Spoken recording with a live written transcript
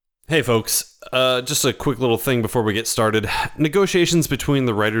Hey folks, just a quick little thing before we get started. Negotiations between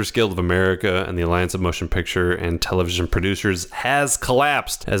the Writers Guild of America and the Alliance of Motion Picture and Television Producers has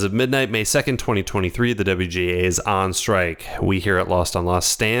collapsed. As of midnight, May 2nd, 2023, the WGA is on strike. We here at Lost on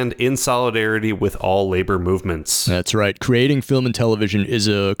Lost stand in solidarity with all labor movements. That's right. Creating film and television is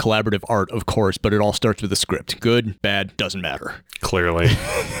a collaborative art, of course, but it all starts with a script. Good, bad, doesn't matter. Clearly.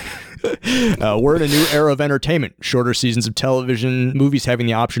 We're in a new era of entertainment. Shorter seasons of television, movies having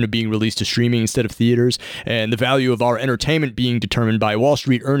the option of being released to streaming instead of theaters, and the value of our entertainment being determined by Wall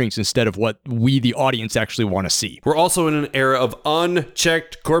Street earnings instead of what we, the audience, actually want to see. We're also in an era of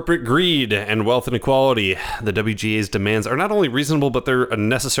unchecked corporate greed and wealth inequality. The WGA's demands are not only reasonable, but they're a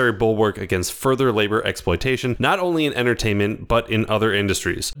necessary bulwark against further labor exploitation, not only in entertainment, but in other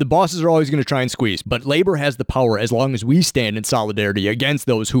industries. The bosses are always going to try and squeeze, but labor has the power as long as we stand in solidarity against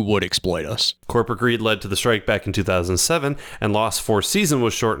those who would exploit us. Corporate greed led to the strike back in 2007, and Lost 4th season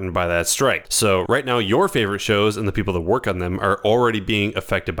was shortened by that strike. So right now, your favorite shows and the people that work on them are already being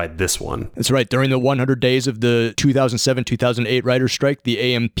affected by this one. That's right. During the 100 days of the 2007-2008 writers' strike, the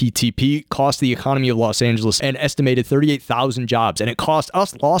AMPTP cost the economy of Los Angeles an estimated 38,000 jobs, and it cost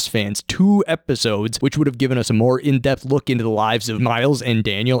us Lost fans 2 episodes, which would have given us a more in-depth look into the lives of Miles and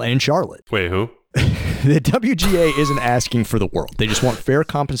Daniel and Charlotte. Wait, who? The WGA isn't asking for the world. They just want fair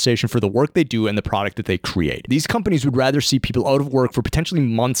compensation for the work they do and the product that they create. These companies would rather see people out of work for potentially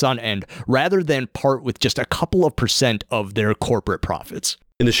months on end rather than part with just a couple of % of their corporate profits.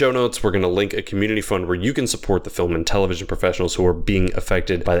 In the show notes, we're going to link a community fund where you can support the film and television professionals who are being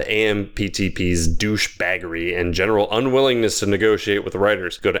affected by the AMPTP's douchebaggery and general unwillingness to negotiate with the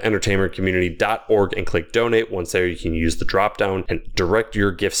writers. Go to entertainmentcommunity.org and click donate. Once there, you can use the drop-down and direct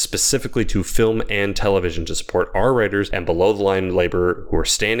your gifts specifically to film and television to support our writers and below-the-line labor who are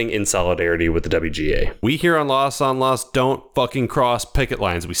standing in solidarity with the WGA. We here on Lost don't fucking cross picket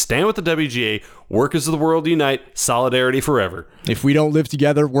lines. We stand with the WGA. Workers of the world unite. Solidarity forever. If we don't live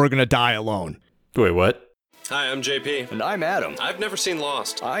together, we're gonna die alone. Wait, what? Hi, I'm JP. And I'm Adam. I've never seen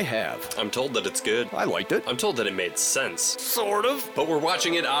Lost. I have. I'm told that it's good. I liked it. I'm told that it made sense. Sort of. But we're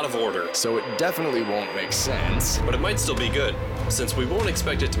watching it out of order. So it definitely won't make sense. But it might still be good. Since we won't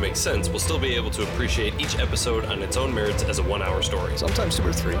expect it to make sense, we'll still be able to appreciate each episode on its own merits as a 1-hour story. Sometimes 2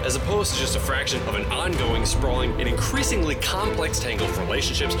 or 3. As opposed to just a fraction of an ongoing, sprawling, and increasingly complex tangle of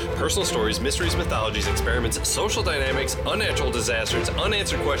relationships, personal stories, mysteries, mythologies, experiments, social dynamics, unnatural disasters,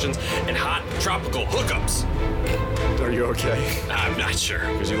 unanswered questions, and hot tropical hookups. Are you okay? I'm not sure.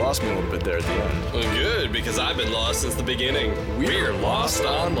 Because you lost me a little bit there at the end. Well, good, because I've been lost since the beginning. We're Lost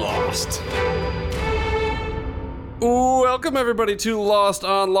on Lost. Welcome, everybody, to Lost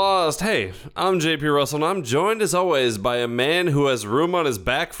on Lost. Hey, I'm JP Russell, and I'm joined, as always, by a man who has room on his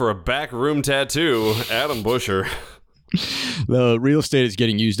back for a back room tattoo, Adam Busher. The real estate is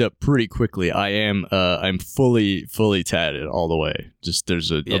getting used up pretty quickly. I'm fully tatted all the way. Just there's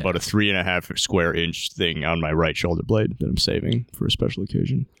about a 3.5 square inch thing on my right shoulder blade that I'm saving for a special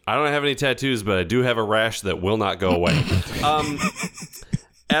occasion. I don't have any tattoos, but I do have a rash that will not go away.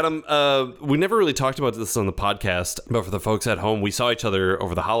 Adam, we never really talked about this on the podcast, but for the folks at home, we saw each other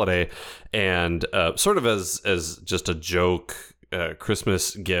over the holiday, and sort of as just a joke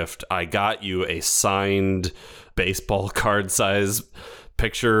Christmas gift, I got you a signed baseball card size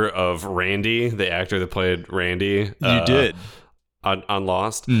picture of Randy, the actor that played Randy. You did. On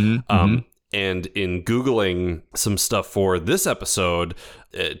Lost. Mm-hmm. And in Googling some stuff for this episode,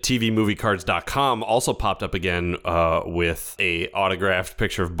 tvmoviecards.com also popped up again with a autographed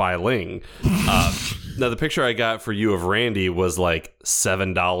picture of Bai Ling. Now, the picture I got for you of Randy was like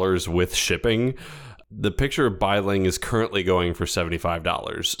 $7 with shipping. The picture of Bai Ling is currently going for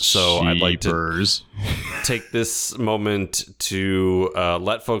 $75. So I'd like to take this moment to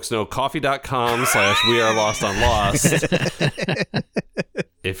let folks know coffee.com/wearelostonlost.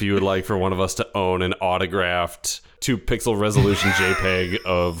 If you would like for one of us to own an autographed 2-pixel resolution JPEG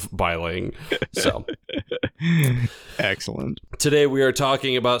of Bai Ling. So excellent. Today we are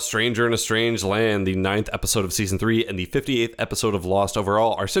talking about Stranger in a Strange Land, the 9th episode of season 3 and the 58th episode of Lost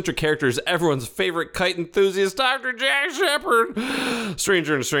overall. Our central character is everyone's favorite kite enthusiast, Dr. Jack Shepard.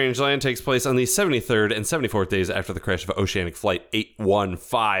 Stranger in a Strange Land takes place on the 73rd and 74th days after the crash of Oceanic Flight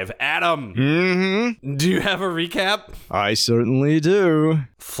 815. Adam, do you have a recap? I certainly do.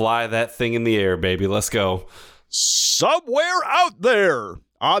 Fly that thing in the air, baby. Let's go. Somewhere out there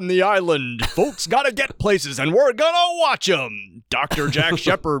on the island, folks gotta get places, and we're gonna watch them. Dr. Jack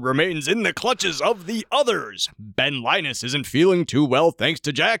Shepard remains in the clutches of the others. Ben Linus isn't feeling too well thanks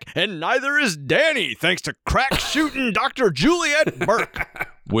to Jack, and neither is Danny thanks to crack-shooting Dr. Juliet Burke.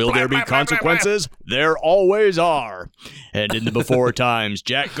 Will there be consequences? There always are. And in the before times,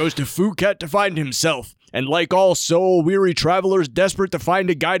 Jack goes to Phuket to find himself. And like all soul-weary travelers desperate to find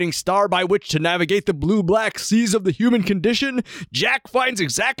a guiding star by which to navigate the blue-black seas of the human condition, Jack finds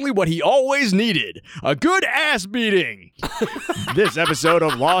exactly what he always needed, a good ass beating. This episode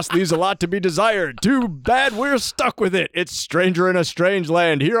of Lost leaves a lot to be desired. Too bad we're stuck with it. It's Stranger in a Strange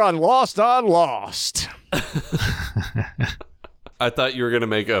Land here on Lost. I thought you were going to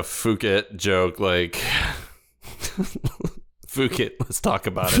make a Phuket joke, like... Phuket, let's talk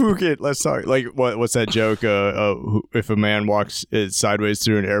about it. Phuket, let's talk. Like, what's that joke? If a man walks sideways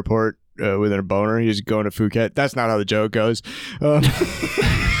through an airport with a boner, he's going to Phuket. That's not how the joke goes.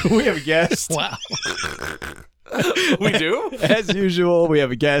 We have a guest. Wow. We do? As usual, we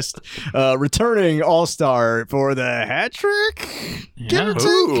have a guest, returning all-star for the hat trick. Give or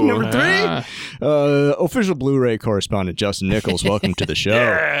take, number 3. Official Blu-ray correspondent Justin Nichols, welcome to the show.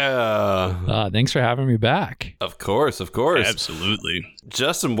 Yeah. Thanks for having me back. Of course. Absolutely.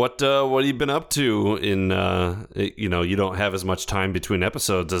 Justin, what have you been up to in, you don't have as much time between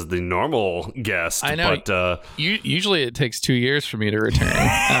episodes as the normal guest. I know. But, usually it takes 2 years for me to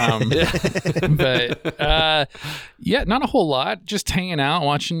return. But yeah, not a whole lot. Just hanging out,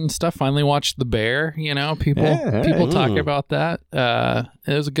 watching stuff. Finally watched The Bear. People talk about that.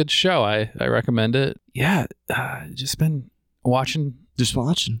 It was a good show. I recommend it. Yeah, just been watching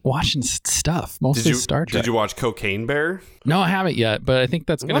stuff. Mostly Star Trek. Did you watch Cocaine Bear? No, I haven't yet, but I think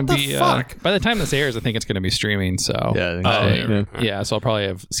that's going to be... fuck? by the time this airs, I think it's going to be streaming, so... Yeah, I think so. Yeah, so I'll probably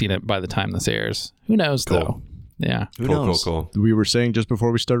have seen it by the time this airs. Who knows, though? Yeah. Who knows? Cool. We were saying just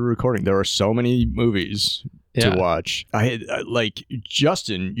before we started recording, there are so many movies to watch. I had, like,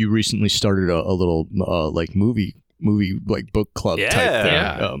 Justin, you recently started a little, movie like book club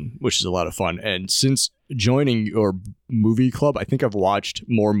type thing, which is a lot of fun. And since joining your movie club, I think I've watched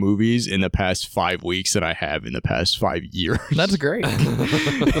more movies in the past 5 weeks than I have in the past 5 years. That's great.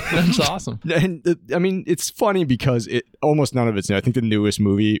 That's awesome. And I mean, it's funny because almost none of it's new. I think the newest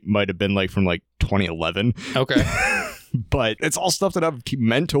movie might have been from 2011. Okay. But it's all stuff that I've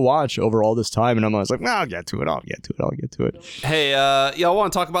meant to watch over all this time, and I'm always like, I'll get to it. Hey, y'all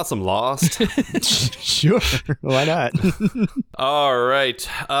want to talk about some Lost? Sure, why not? All right.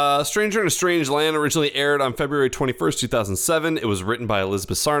 Stranger in a Strange Land originally aired on February 21st, 2007. It was written by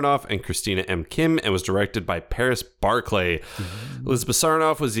Elizabeth Sarnoff and Christina M. Kim and was directed by Paris Barclay. Mm-hmm. Elizabeth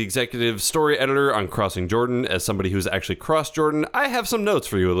Sarnoff was the executive story editor on Crossing Jordan. As somebody who's actually crossed Jordan, I have some notes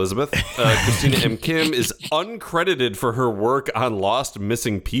for you, Elizabeth. Christina M. Kim is uncredited for her work on Lost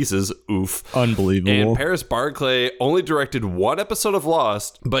Missing Pieces. Oof. Unbelievable. And Paris Barclay only directed 1 episode of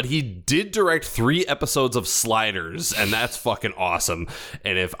Lost, but he did direct 3 episodes of Sliders, and that's fucking awesome.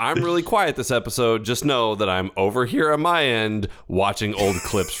 And if I'm really quiet this episode, just know that I'm over here on my end watching old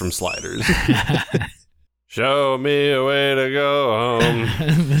clips from Sliders. Show me a way to go home.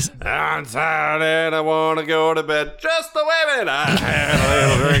 I'm tired and I want to go to bed just the way that I had a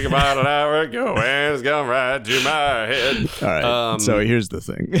little drink about an hour ago and it's gone right to my head. All right, so here's the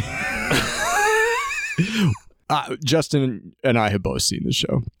thing. Justin and I have both seen the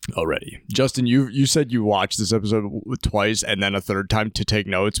show already. Justin, you said you watched this episode twice and then a third time to take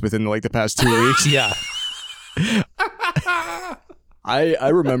notes within the past 2 weeks. Yeah. I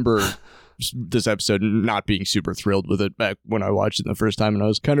remember this episode not being super thrilled with it back when I watched it the first time, and I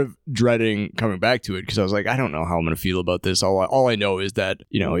was kind of dreading coming back to it because I was like, I don't know how I'm going to feel about this. All I know is that,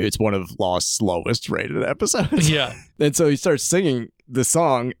 it's one of Lost's lowest rated episodes. Yeah. And so he starts singing the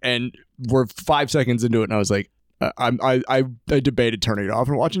song, and we're 5 seconds into it, and I was like, I debated turning it off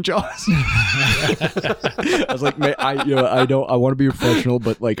and watching Jaws. I was like, man, I want to be professional,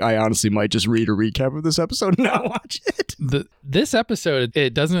 but I honestly might just read a recap of this episode and not watch it. This episode,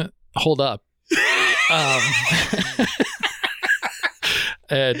 it doesn't hold up.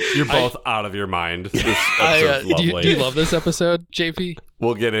 And you're both out of your mind. This episode's lovely. Do you love this episode, JP?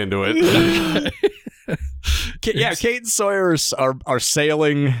 We'll get into it. Yeah, Kate and Sawyer are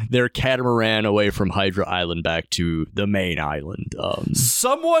sailing their catamaran away from Hydra Island back to the main island.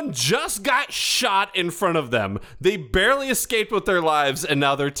 Someone just got shot in front of them. They barely escaped with their lives, and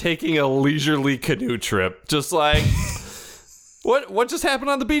now they're taking a leisurely canoe trip. Just like... What just happened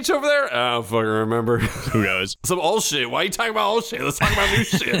on the beach over there? I don't fucking remember. Who knows? Some old shit. Why are you talking about old shit? Let's talk about new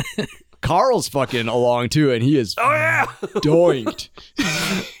shit. Carl's fucking along too, and he is doinked.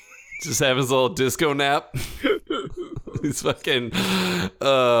 Just have his little disco nap. He's fucking,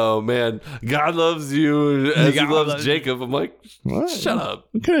 oh man, God loves you as he loves Jacob. I'm like, what? Shut up.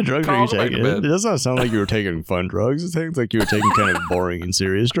 What kind of drugs are you taking? It does not sound like you were taking fun drugs. It sounds like you were taking kind of boring and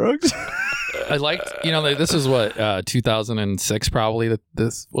serious drugs. I liked, this is what 2006 probably that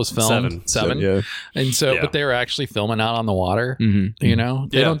this was filmed. Seven. Yeah. And so, but they were actually filming out on the water. They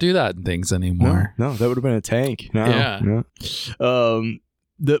don't do that in things anymore. No, that would have been a tank. No, Yeah.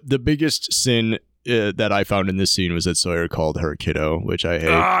 The biggest sin that I found in this scene was that Sawyer called her kiddo, which I hate.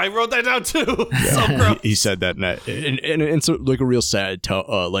 I wrote that down too. So gross. He said that, and so like a real sad tone.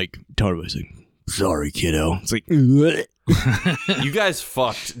 Was like, "Sorry, kiddo." It's like, "Bleh." You guys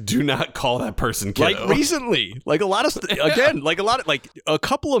fucked. Do not call that person kiddo. Like recently, like a lot of like a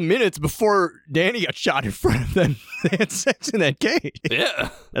couple of minutes before Danny got shot in front of them, they had sex in that cage.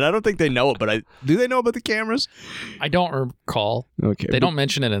 Yeah, and I don't think they know it, but do they know about the cameras? I don't recall. Okay, they don't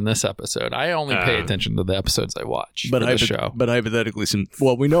mention it in this episode. I only pay attention to the episodes I watch for the show. But hypothetically,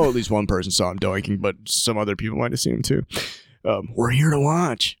 we know at least one person saw him doinking, but some other people might have seen him too. We're here to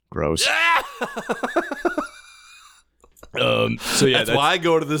watch. Gross. So yeah, that's why I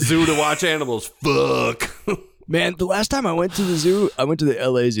go to the zoo to watch animals. Fuck. Man, the last time I went to the zoo, I went to the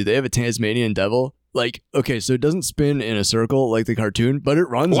LA Zoo. They have a Tasmanian devil. Like, okay, so it doesn't spin in a circle like the cartoon, but it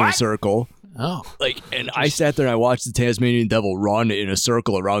runs in a circle. Oh. And I sat there and I watched the Tasmanian devil run in a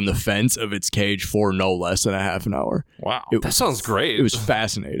circle around the fence of its cage for no less than a half an hour. Wow. That sounds great. It was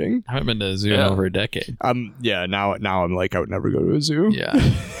fascinating. I haven't been to a zoo in over a decade. Now I'm like, I would never go to a zoo. Yeah.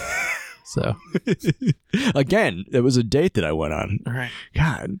 So again, there was a date that I went on. All right.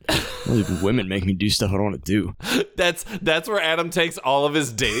 God, all these women make me do stuff I don't want to do. That's where Adam takes all of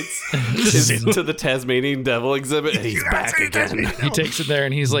his dates is to the Tasmanian devil exhibit, and he's back again. He takes it there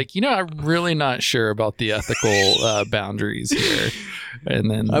and he's like, I'm really not sure about the ethical boundaries here. And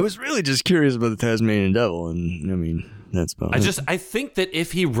then I was really just curious about the Tasmanian devil, and I mean, that's about it. I think that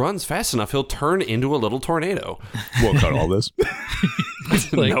if he runs fast enough, he'll turn into a little tornado. We'll cut all this.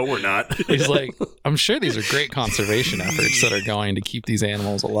 No, we're not. He's like, I'm sure these are great conservation efforts that are going to keep these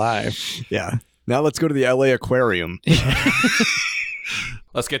animals alive. Yeah. Now let's go to the LA Aquarium.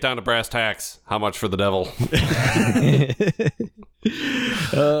 Let's get down to brass tacks. How much for the devil?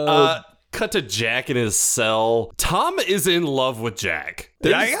 Cut to Jack in his cell. Tom is in love with Jack.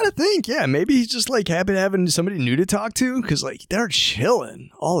 Yeah, I gotta think, maybe he's just like happy having somebody new to talk to, because like they're chilling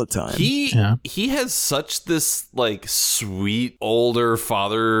all the time. He has such this like sweet older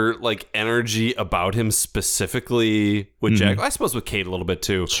father like energy about him, specifically with Jack. I suppose with Kate a little bit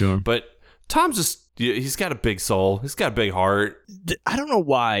too. Sure, but Tom's he's got a big soul. He's got a big heart. I don't know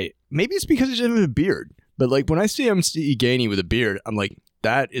why. Maybe it's because he doesn't have a beard. But like when I see him Gainey with a beard, I'm like,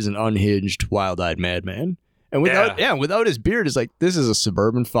 that is an unhinged, wild-eyed madman. And without his beard, it's like, this is a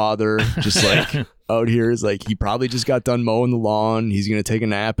suburban father, just like out here. Is like, he probably just got done mowing the lawn. He's gonna take a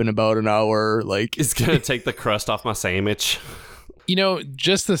nap in about an hour. Like, he's gonna take the crust off my sandwich.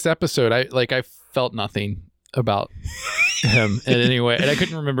 Just this episode, I felt nothing about him in any way, and I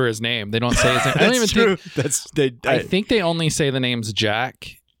couldn't remember his name. They don't say his name. I don't even think. I think they only say the names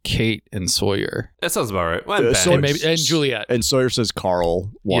Jack, Kate, and Sawyer. That sounds about right. Well, and Juliet. And Sawyer says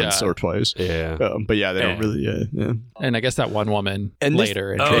Carl once or twice. Yeah. But yeah, they don't really. Yeah. And I guess that one woman and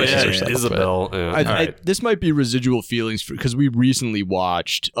later. Isabel. This might be residual feelings because we recently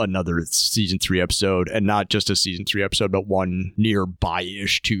watched another season 3 episode, and not just a season 3 episode, but one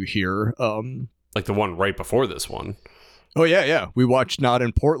nearby-ish to here. Like the one right before this one. Oh, yeah. We watched Not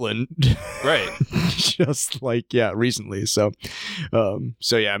in Portland. Right. Just recently. So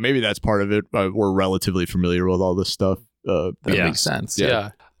yeah, maybe that's part of it. We're relatively familiar with all this stuff. That makes sense.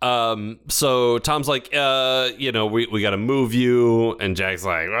 Yeah. So Tom's like, we got to move you. And Jack's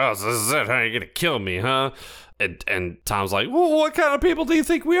like, well, this is it. How are you going to kill me, huh? And Tom's like, well, what kind of people do you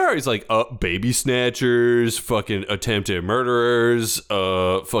think we are? He's like, baby snatchers, fucking attempted murderers,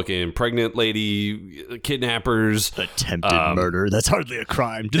 fucking pregnant lady kidnappers. Attempted murder? That's hardly a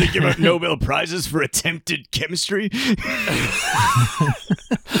crime. Do they give out Nobel Prizes for attempted chemistry?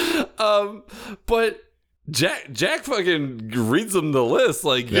 But Jack fucking reads them the list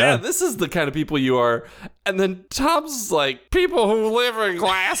like, yeah, this is the kind of people you are. And then Tom's like, people who live in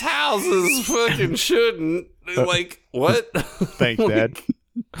glass houses fucking shouldn't. Like, what? Thanks, Dad.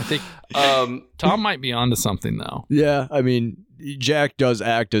 I think Tom might be onto something, though. Yeah, I mean, Jack does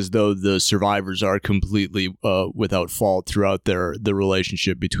act as though the survivors are completely without fault throughout the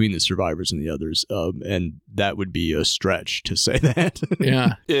relationship between the survivors and the others, and that would be a stretch to say that.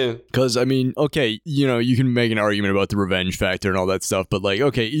 Yeah. Because, I mean, okay, you can make an argument about the revenge factor and all that stuff, but like,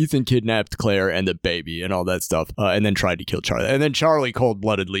 okay, Ethan kidnapped Claire and the baby and all that stuff, and then tried to kill Charlie, and then Charlie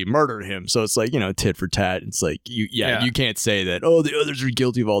cold-bloodedly murdered him, so it's like, tit for tat. It's like, you can't say that, the others are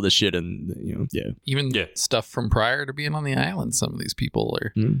guilty of all this shit, and, Even stuff from prior to being on the island, some of these people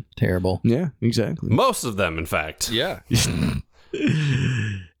are terrible. Yeah, exactly. Most of them, in fact. Yeah.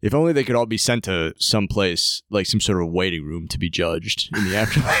 If only they could all be sent to some place, like some sort of waiting room to be judged in the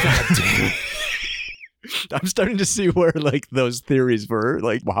afterlife. God damn. I'm starting to see where like those theories were,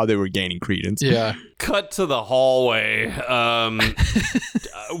 like how they were gaining credence. Yeah. Cut to the hallway.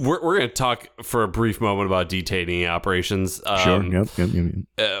 We're going to talk for a brief moment about detainee operations. Sure.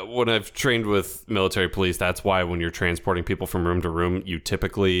 Yep. When I've trained with military police, that's why when you're transporting people from room to room, you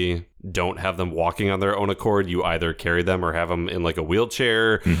typically don't have them walking on their own accord. You either carry them or have them in like a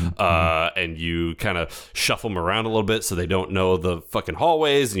wheelchair, and you kind of shuffle them around a little bit so they don't know the fucking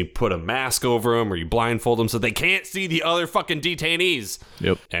hallways, and you put a mask over them or you blindfold them so they can't see the other fucking detainees.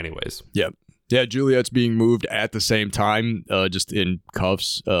 Yep. Anyways. Yep. Yeah, Juliet's being moved at the same time, just in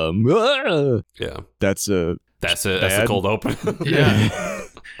cuffs. Yeah. That's it. That's the cold open. Yeah.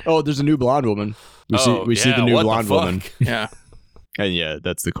 Oh, there's a new blonde woman. We see the new blonde woman. Yeah. And yeah,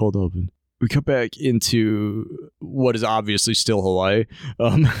 that's the cold open. We come back into what is obviously still Hawaii.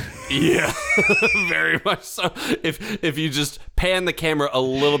 Yeah, very much so. If you just pan the camera a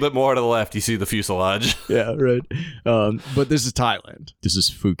little bit more to the left, you see the fuselage. Yeah, right. But this is Thailand. This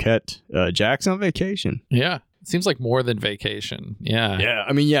is Phuket. Jack's on vacation. Yeah. It seems like more than vacation. Yeah. Yeah,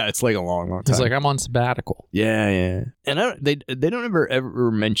 I mean, yeah, it's like a long time. It's like I'm on sabbatical. Yeah. And they don't ever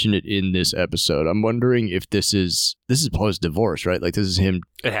mention it in this episode. I'm wondering if this is post divorce, right? Like this is him.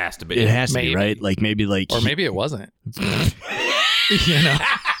 It has to be. It has to Maybe. be, right? Like maybe like Or maybe it wasn't. You know.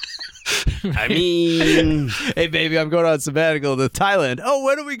 I mean, hey baby, I'm going on sabbatical to Thailand. Oh,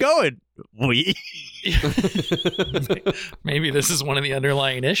 when are we going? We. Maybe this is one of the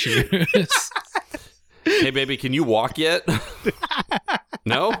underlying issues. hey baby, can you walk yet?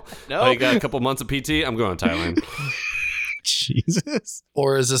 No. Oh, you got a couple months of PT? I'm going to Thailand. Jesus.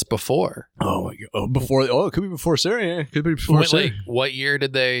 Or is this before? Oh my god. Oh, before. Oh, it could be before Sarah. Yeah, it could be before Sarah. Like, what year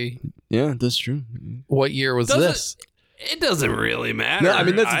did they? Yeah, that's true. What year was this? It doesn't really matter. No, I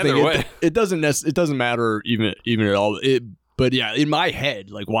mean that's the either thing. way. It doesn't matter even at all. But yeah, in my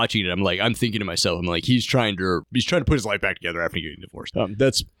head, like watching it, I'm thinking to myself, I'm like, he's trying to put his life back together after getting divorced.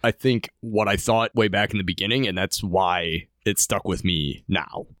 That's I think what I thought way back in the beginning, and that's why it stuck with me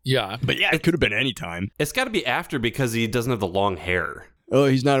now. Yeah. But yeah, it could have been any time. It's got to be after because he doesn't have the long hair. Oh,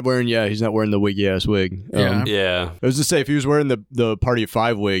 he's not wearing the wiggy ass wig. Yeah. I was to say, if he was wearing the Party of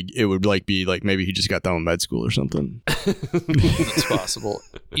Five wig, it would like be like maybe he just got done with med school or something. It's possible.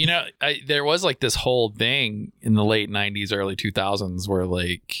 You know, there was like this whole thing in the late 90s, early 2000s where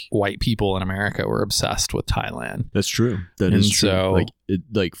like white people in America were obsessed with Thailand. That's true. That And is true. so-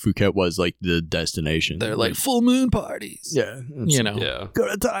 Like Phuket was like the destination. They're like full moon parties. yeah, You know. Yeah. go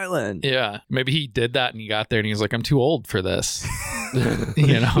to Thailand. Yeah. Maybe he did that and he got there and he was like, I'm too old for this.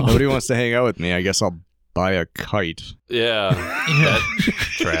 You know. Nobody wants to hang out with me. I guess I'll buy a kite. Yeah. Yeah. That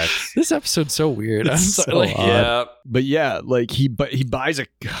tracks. This episode's so weird. I'm It's so, so like, odd. Yeah. But yeah, like he buys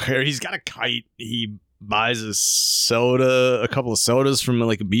he's got a kite. He buys a couple of sodas from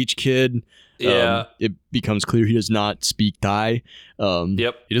like a beach kid. Yeah. It becomes clear he does not speak Thai.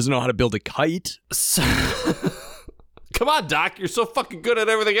 Yep. He doesn't know how to build a kite. Come on, Doc. You're so fucking good at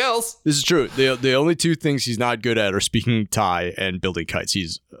everything else. This is true. The only two things he's not good at are speaking Thai and building kites.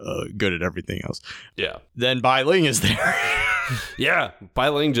 He's good at everything else. Yeah. Then Bai Ling is there. Yeah. Bai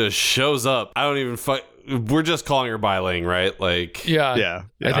Ling just shows up. I don't even we're just calling her Bai Ling, right? Like, yeah. Yeah.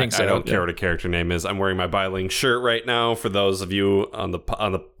 I think so. I don't care what a character name is. I'm wearing my Bai Ling shirt right now for those of you on the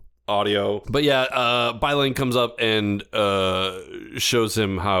audio. But yeah, Bai Ling comes up and shows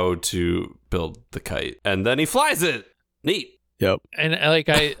him how to build the kite. And then he flies it. Neat. Yep. And like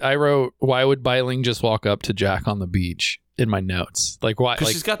I wrote, why would Bai Ling just walk up to Jack on the beach in my notes? Like why? Because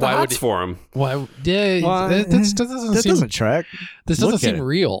Like, she's got the why hots would for him. Why? Yeah, Why? that doesn't track. This Look doesn't at seem it.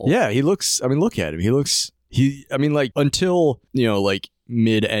 real. Yeah, he looks. I mean, look at him. Like until like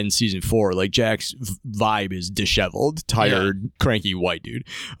mid-end season 4, like Jack's vibe is disheveled, tired, cranky white dude.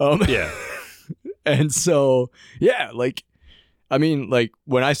 Yeah. And so yeah, like I mean, like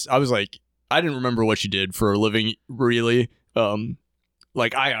when I was like I didn't remember what she did for a living really.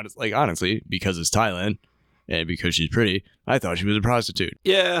 Like honestly, because it's Thailand and because she's pretty, I thought she was a prostitute.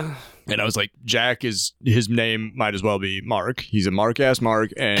 Yeah. And I was like, Jack his name might as well be Mark. He's a Mark-ass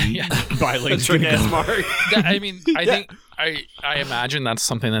Mark, and Yeah. Bai Ling's Trick gonna ass go. Mark. I mean, I think I imagine that's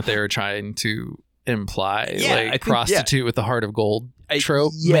something that they were trying to imply, Yeah, I like think- prostitute with the heart of gold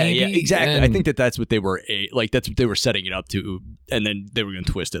trope. Yeah, maybe? yeah, exactly. And- I think that's what they were that's what they were setting it up to, and then they were going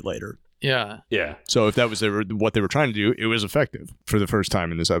to twist it later. Yeah. Yeah. So if that was what they were trying to do, it was effective for the first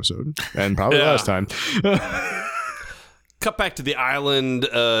time in this episode, and probably Yeah. last time. Cut back to the island.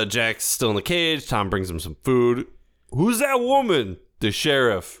 Jack's still in the cage. Tom brings him some food. Who's that woman? The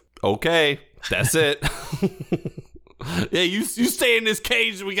sheriff. Okay, that's it. Yeah, you stay in this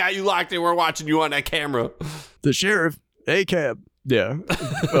cage. We got you locked in. We're watching you on that camera. The sheriff, A-cab. Yeah.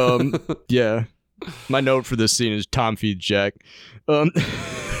 Yeah. My note for this scene is Tom feeds Jack. Cut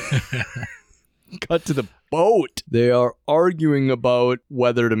to the boat. They are arguing about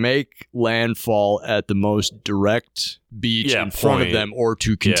whether to make landfall at the most direct beach in front of them or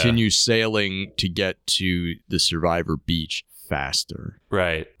to continue sailing to get to the survivor beach faster.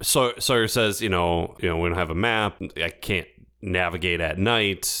 Right. So Sawyer says, we don't have a map. I can't navigate at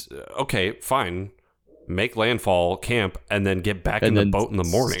night. Okay, fine. Make landfall, camp, and then get back in the boat in the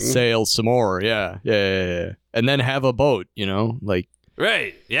morning. Sail some more. Yeah. And then have a boat, Right.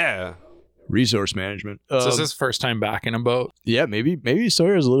 Yeah. Resource management. So this is his first time back in a boat. Yeah, maybe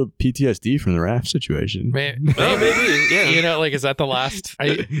Sawyer has a little PTSD from the raft situation. Maybe. Yeah. Is that the last?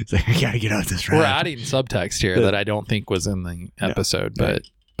 It's like, I gotta get out this raft. We're adding subtext here that I don't think was in the episode, but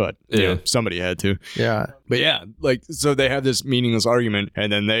somebody had to. Yeah. But yeah, so they have this meaningless argument,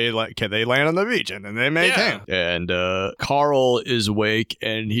 and then they land on the beach, and then they make camp. And Carl is awake,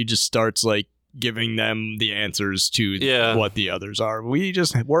 and he just starts giving them the answers to what the others are. We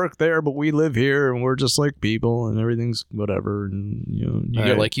just work there, but we live here, and we're just like people, and everything's whatever. And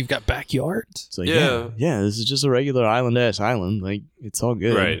you've got backyards. It's like yeah, this is just a regular island. It's all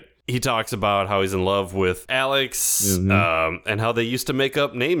good. Right. He talks about how he's in love with Alex, and how they used to make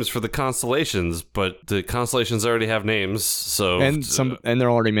up names for the constellations, but the constellations already have names. So and they're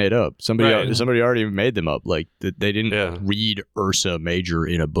already made up. Somebody already made them up. They didn't read Ursa Major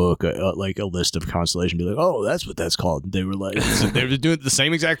in a book, a list of constellations. Be like, oh, that's what that's called. They were like, they were doing the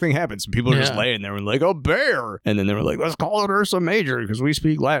same exact thing happens. People are just laying there and like, oh, bear, and then they were like, let's call it Ursa Major because we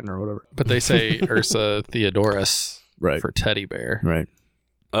speak Latin or whatever. But they say Ursa Theodorus for teddy bear. Right.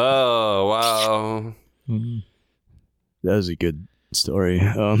 Oh, wow. Mm-hmm. That was a good story.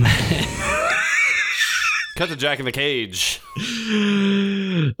 Cut to Jack in the cage.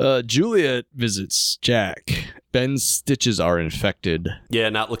 Juliet visits Jack. Ben's stitches are infected. Yeah,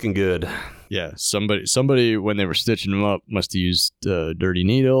 not looking good. Yeah, somebody when they were stitching him up must have used a dirty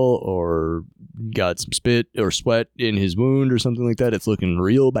needle or got some spit or sweat in his wound or something like that. It's looking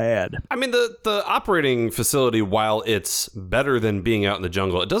real bad. I mean, the operating facility, while it's better than being out in the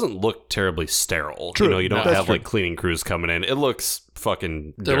jungle, it doesn't look terribly sterile. True. You don't have cleaning crews coming in. It looks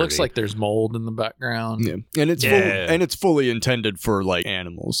fucking dirty. It looks like there's mold in the background. Yeah, and it's fully intended for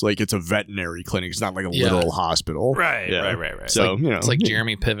animals. It's a veterinary clinic. It's not like a literal hospital. Right. So it's like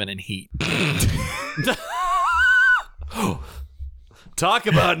Jeremy Piven in Heat. Talk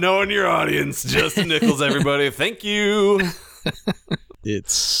about knowing your audience. Justin Nichols, everybody. Thank you.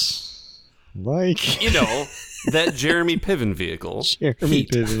 It's that Jeremy Piven vehicle. Jeremy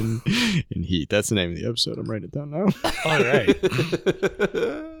Piven in Heat. That's the name of the episode. I'm writing it down now. All right.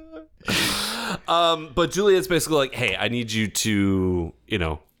 But Juliet's basically like, hey, I need you to,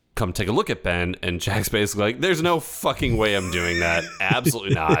 come take a look at Ben. And Jack's basically like, there's no fucking way I'm doing that.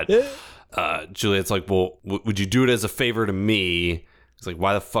 Absolutely not. Juliet's like, well, would you do it as a favor to me? He's like,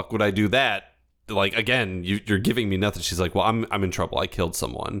 why the fuck would I do that? Again, you're giving me nothing. She's like, well, I'm in trouble. I killed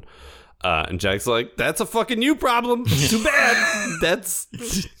someone. And Jack's like, that's a fucking you problem. Too bad. That's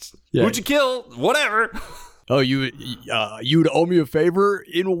who'd you kill? Whatever. Oh, you'd owe me a favor?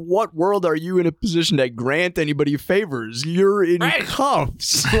 In what world are you in a position to grant anybody favors? You're in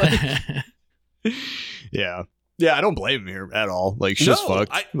cuffs. Yeah. Yeah, I don't blame him here at all. She's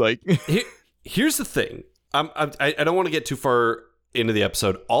fucked. Here's the thing. I don't want to get too far into the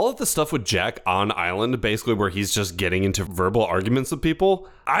episode. All of the stuff with Jack on island, basically where he's just getting into verbal arguments with people,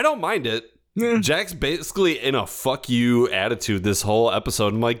 I don't mind it. Jack's basically in a fuck you attitude this whole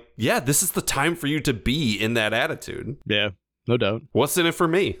episode. I'm like, yeah, this is the time for you to be in that attitude. Yeah, no doubt. What's in it for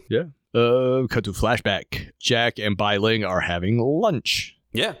me? Yeah. Cut to flashback. Jack and Bai Ling are having lunch.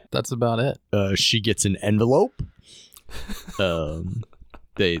 Yeah. That's about it. She gets an envelope. They're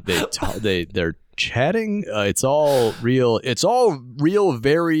chatting. It's all real.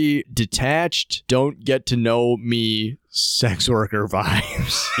 Very detached. Don't get to know me. Sex worker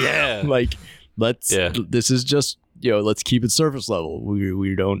vibes. Yeah. This is just, let's keep it surface level.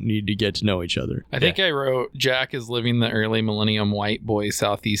 We don't need to get to know each other. I think I wrote, Jack is living the early millennium white boy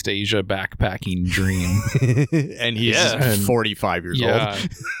Southeast Asia backpacking dream. And he's 45 years old.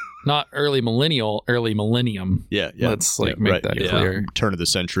 Not early millennium. Yeah. Let's make that clear. Turn of the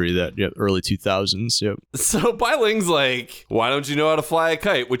century, early 2000s. Yep. So Bai Ling's like, why don't you know how to fly a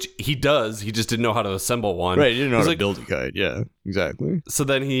kite? Which he does. He just didn't know how to assemble one. Right. He didn't know how to build a kite. Yeah, exactly. So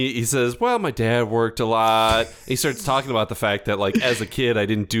then he says, well, my dad worked a lot. He starts talking about the fact that as a kid, I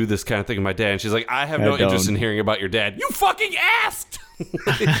didn't do this kind of thing with my dad. And she's like, I have no interest in hearing about your dad. You fucking asked.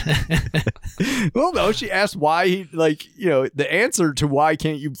 Well, no, she asked why he, like, you know, the answer to why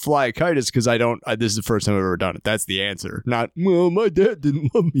can't you fly a kite is because this is the first time I've ever done it. That's the answer. Not, well, my dad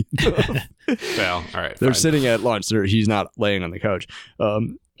didn't love me enough. Well, all right. They're sitting at lunch. He's not laying on the couch.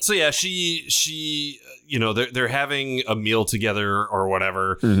 So yeah, she, you know, they're having a meal together or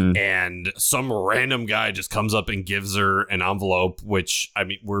whatever, and some random guy just comes up and gives her an envelope, which, I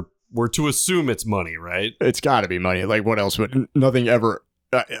mean, we're to assume it's money, right? It's got to be money. Like, what else would? Nothing ever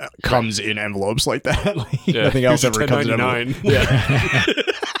comes in envelopes like that. Like, nothing else ever comes in envelopes. Yeah.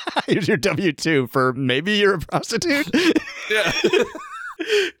 Here's your W-2 for maybe you're a prostitute. Yeah.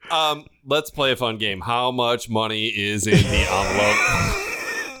 Let's play a fun game. How much money is in the envelope?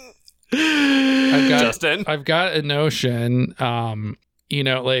 Justin? I've got a notion. You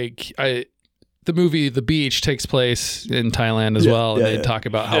know, like the movie The Beach takes place in Thailand as well, and they talk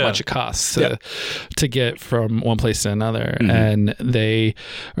about how much it costs to get from one place to another, and they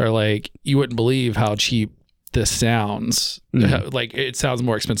are like, you wouldn't believe how cheap this sounds. Like, it sounds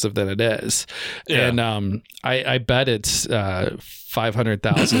more expensive than it is. And I bet it's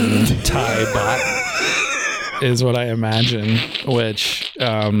 500,000 Thai baht is what I imagine, which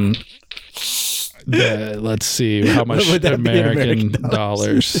let's see how much American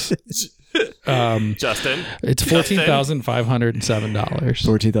dollars. Justin, it's $14,507.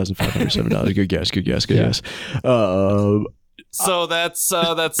 $14,507. Good guess. Yes. So that's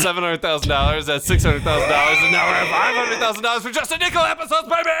 $700,000. That's $600,000, and now we're at $500,000 for Justin Nickel episodes,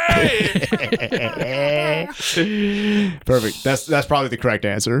 baby. Perfect. That's probably the correct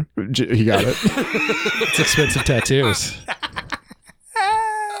answer. He got it. It's expensive tattoos.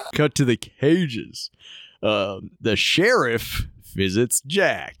 Cut to the cages. The sheriff visits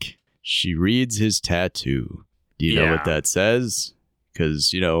Jack. She reads his tattoo. Do you know what that says?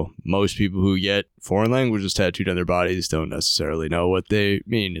 Because, you know, most people who get foreign languages tattooed on their bodies don't necessarily know what they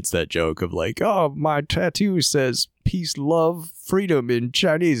mean. It's that joke of like, oh, my tattoo says peace, love, freedom in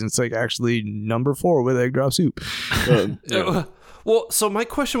Chinese. And it's like actually number 4 with egg drop soup. Well, so my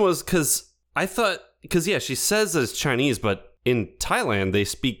question was, because she says it's Chinese, but in Thailand, they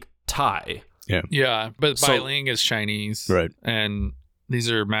speak Thai. Yeah, but Bai Ling is Chinese. Right. And these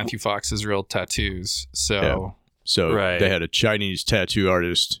are Matthew Fox's real tattoos. So they had a Chinese tattoo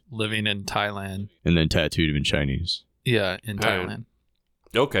artist living in Thailand and then tattooed him in Chinese. Yeah, in Thailand.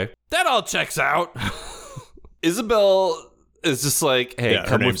 Okay. That all checks out. Isabel is just like, hey,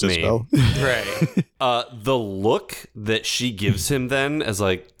 come with me. Right. The look that she gives him then as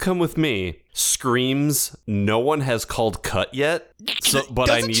like, come with me, screams, no one has called cut yet. So, but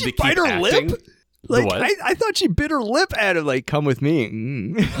I need to keep acting. Lip? Like, I thought she bit her lip at him, like, come with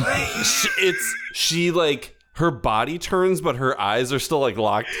me. She like, her body turns, but her eyes are still like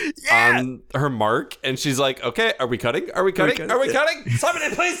locked on her mark. And she's like, okay, are we cutting? Are we cutting?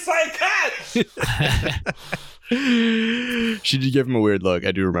 Somebody please say cut. She did give him a weird look.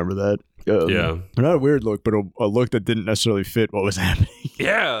 I do remember that. Not a weird look, but a look that didn't necessarily fit what was happening.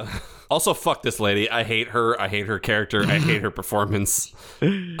 Yeah. Also, fuck this lady. I hate her. I hate her character. I hate her performance.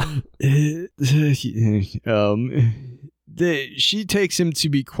 She takes him to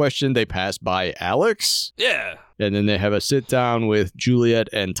be questioned. They pass by Alex. Yeah. And then they have a sit down with Juliet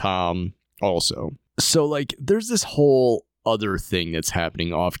and Tom also. So, like, there's this whole other thing that's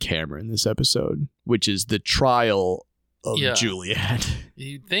happening off camera in this episode, which is the trial of Juliet.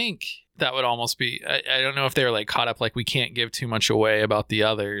 You'd think that would almost be, I don't know if they were like caught up, like we can't give too much away about the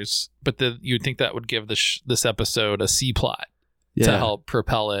others, but you'd think that would give this episode a C plot to help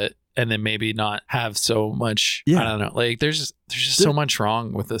propel it, and then maybe not have so much, I don't know, like there's just so much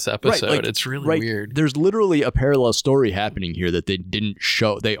wrong with this episode. Right, like, it's really weird. There's literally a parallel story happening here that they didn't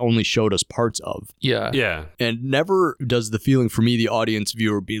show. They only showed us parts of. Yeah. And never does the feeling for me, the audience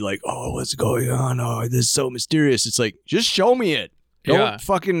viewer, be like, oh, what's going on? Oh, this is so mysterious. It's like, just show me it. Don't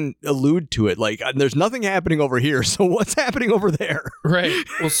fucking allude to it. Like, there's nothing happening over here, so what's happening over there? Right.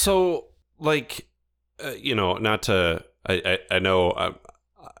 Well, so, like, you know, not to... I know...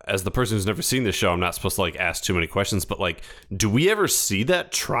 as the person who's never seen this show, I'm not supposed to like ask too many questions, but like, do we ever see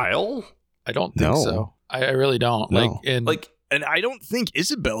that trial? I don't think so. I really don't. No. And I don't think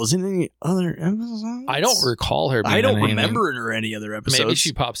Isabel is in any other episodes. I don't recall her being I don't in remember her in any other episodes. Maybe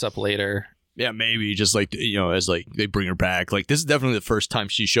she pops up later. Yeah, maybe just like, you know, as like they bring her back. Like, this is definitely the first time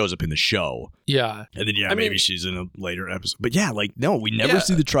she shows up in the show. Yeah. And then, maybe she's in a later episode. But yeah, like, no, we never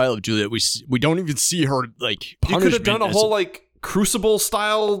see the trial of Juliet. We don't even see her, like, punishment. You could have done a whole, like, Crucible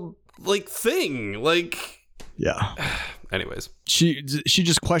style, like, thing. Like, yeah. anyways. She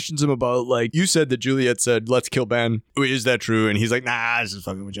just questions him about, like, you said that Juliet said, let's kill Ben. Is that true? And he's like, nah, this is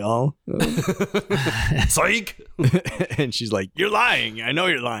fucking with y'all. Psych! And she's like, you're lying. I know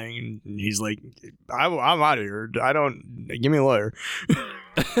you're lying. And he's like, I'm out of here. Give me a lawyer.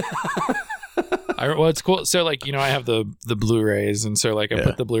 Well, it's cool. So, like, I have the Blu-rays, and so, like, I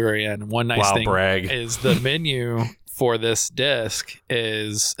put the Blu-ray in. One nice thing is the menu for this disc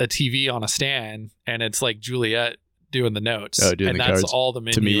is a TV on a stand, and it's like Juliet doing the notes, and that's cards. All the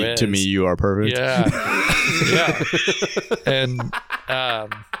menu is. To me, you are perfect. Yeah, yeah. And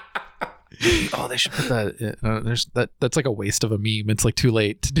they should put that. That's like a waste of a meme. It's like too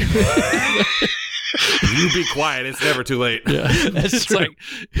late to do it. You be quiet. It's never too late. Yeah, it's true. Like,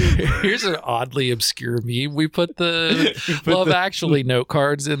 here's an oddly obscure meme. We put the Love Actually note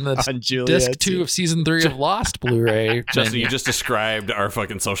cards in the disc 2 of season 3 of Lost Blu-ray. Justin, you just described our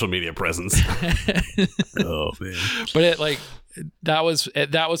fucking social media presence. Oh man! But it like. That was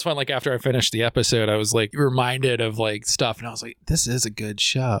fun. Like, after I finished the episode, I was like reminded of like stuff, and I was like, "This is a good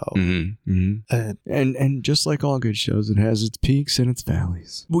show." Mm-hmm. Mm-hmm. And just like all good shows, it has its peaks and its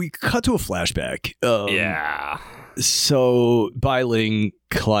valleys. We cut to a flashback. Yeah. So Bai Ling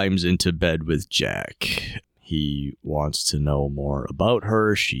climbs into bed with Jack. He wants to know more about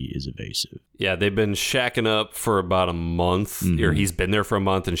her. She is evasive. Yeah, they've been shacking up for about a month. Mm-hmm. Or he's been there for a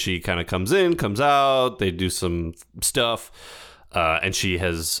month, and she kind of comes in, comes out. They do some stuff, and she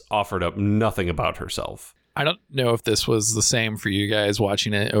has offered up nothing about herself. I don't know if this was the same for you guys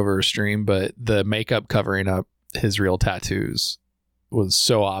watching it over a stream, but the makeup covering up his real tattoos was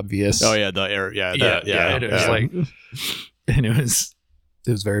so obvious. Oh yeah, the air. Yeah. And it was like, and it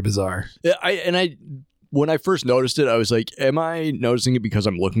was very bizarre. Yeah, when I first noticed it, I was like, am I noticing it because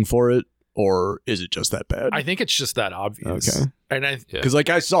I'm looking for it, or is it just that bad? I think it's just that obvious. Okay. And because like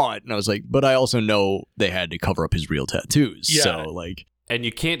I saw it and I was like, but I also know they had to cover up his real tattoos. Yeah. So like, and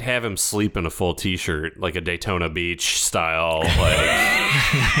you can't have him sleep in a full t-shirt like a Daytona Beach style.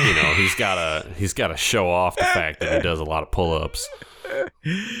 Like, he's gotta show off the fact that he does a lot of pull-ups.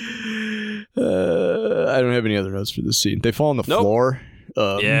 I don't have any other notes for this scene. They fall on the floor.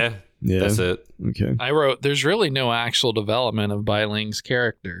 Yeah, that's it. Okay. I wrote, there's really no actual development of Bai Ling's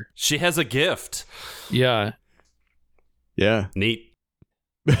character. She has a gift. Yeah. Yeah. Neat.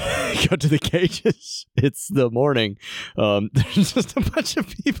 Go to the cages. It's the morning. There's just a bunch of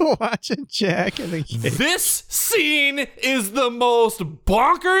people watching Jack in the cage. This scene is the most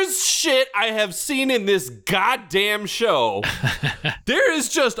bonkers shit I have seen in this goddamn show. There is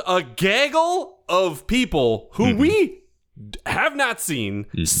just a gaggle of people who we have not seen.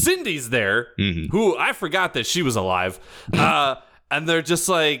 Cindy's there, who I forgot that she was alive. And they're just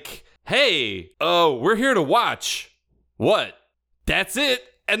like, hey, we're here to watch. What? That's it?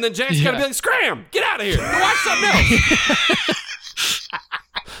 And then Jack's gotta be like, scram! Get out of here! Go watch something else!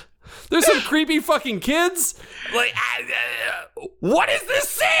 There's some creepy fucking kids. Like, what is this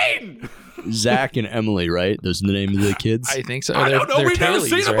scene? Zach and Emily, right? Those are the name of the kids? I think so. I don't know. We've never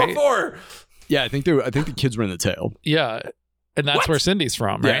seen them before. Yeah, I think the kids were in the tail. Yeah. And that's where Cindy's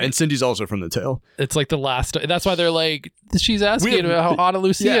from, right? Yeah, and Cindy's also from the tail. It's like the last... That's why they're like... She's asking about how Ana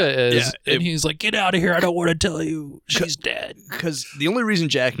Lucia is. Yeah, and he's like, get out of here. I don't want to tell you. She's dead. Because the only reason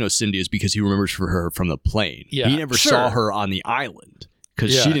Jack knows Cindy is because he remembers her from the plane. Yeah. He never saw her on the island.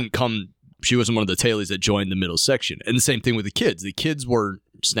 Because she didn't come... She wasn't one of the tailies that joined the middle section. And the same thing with the kids. The kids were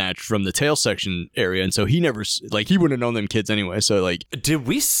snatched from the tail section area, and so he never, like, he wouldn't have known them kids anyway. So like, did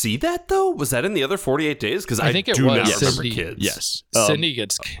we see that though? Was that in the other 48 days? Because I think it was not remember Cindy, kids. Yes, Cindy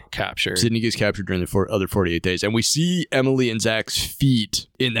gets captured. Cindy gets captured during the other 48 days, and we see Emily and Zach's feet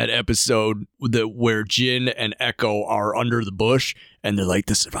in that episode where Jin and Echo are under the bush, and they're like,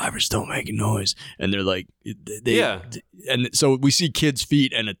 the survivors don't make a noise, and they're like, and so we see kids'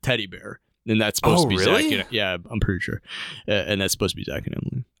 feet and a teddy bear. And that's supposed to be really? Zach. Yeah, I'm pretty sure. And that's supposed to be Zach and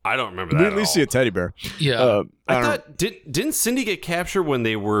Emily. I don't remember that. We at least see a teddy bear. Yeah. I thought, didn't Cindy get captured when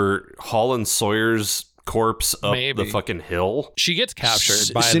they were hauling Sawyer's corpse up the fucking hill? She gets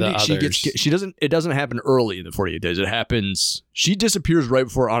captured by the others. She doesn't. It doesn't happen early in the 48 days. It happens. She disappears right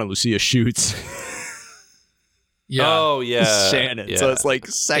before Ana Lucia shoots. Yeah. Oh yeah, Shannon. Yeah. So it's like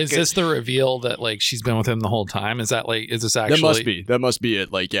second. Is this the reveal that like she's been with him the whole time? Is this actually? That must be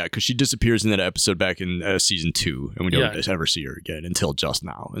it. Like, yeah, because she disappears in that episode back in season 2, and we don't ever see her again until just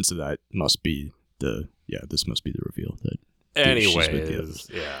now. And so that must be this must be the reveal. That anyways,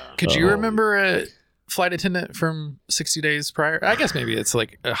 Could you remember a flight attendant from 60 days prior? I guess maybe it's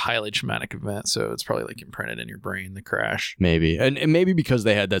like a highly traumatic event, so it's probably like imprinted in your brain, the crash. Maybe. And maybe because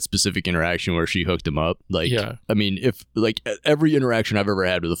they had that specific interaction where she hooked him up. Like, I mean, if like every interaction I've ever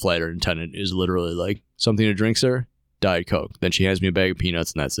had with a flight attendant is literally like, something to drink, sir? Diet Coke. Then she hands me a bag of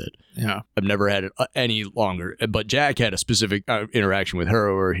peanuts, and that's it. Yeah. I've never had it any longer. But Jack had a specific interaction with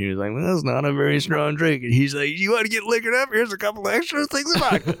her where he was like, well, that's not a very strong drink. And he's like, you want to get liquored up? Here's a couple extra things of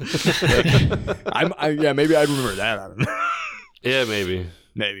vodka. Maybe I'd remember that. I don't know. Yeah, maybe.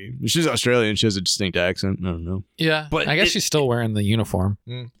 Maybe. She's Australian. She has a distinct accent. I don't know. Yeah. But I guess she's still wearing the uniform.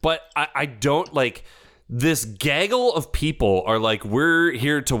 But I don't like... This gaggle of people are like, we're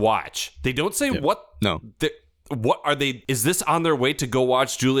here to watch. They don't say what. No. What are they? Is this on their way to go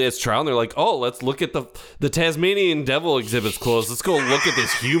watch Juliet's trial? And they're like, oh, let's look at the Tasmanian devil exhibit's closed. Let's go look at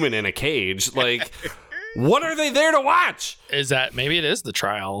this human in a cage. Like, what are they there to watch? Is that maybe it is the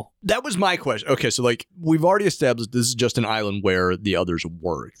trial? That was my question. Okay, so like we've already established this is just an island where the others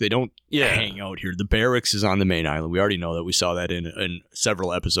work. They don't hang out here. The barracks is on the main island. We already know that. We saw that in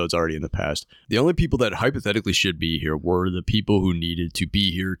several episodes already in the past. The only people that hypothetically should be here were the people who needed to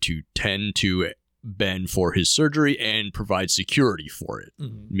be here to tend to Ben for his surgery and provide security for it,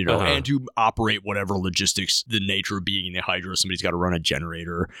 you know, and to operate whatever logistics, the nature of being in the Hydra. Somebody's got to run a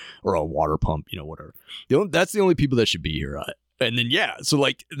generator or a water pump, you know, whatever. That's the only people that should be here. And then, so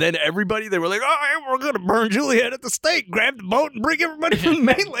like, then everybody, they were like, oh, we're going to burn Juliet at the stake, grab the boat and bring everybody from the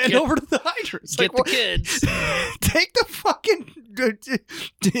mainland over to the Hydra. Get the kids. Take the fucking,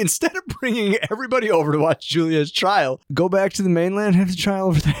 instead of bringing everybody over to watch Juliet's trial, go back to the mainland and have the trial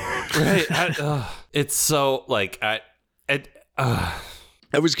over there. Right. It's so, like, I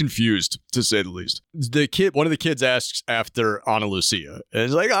was confused, to say the least. One of the kids asks after Ana Lucia, and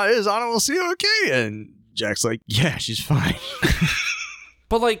it's like, is Ana Lucia okay? And Jack's like, yeah, she's fine.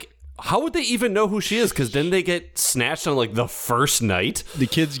 But, like, how would they even know who she is? Because then they get snatched on, like, the first night. The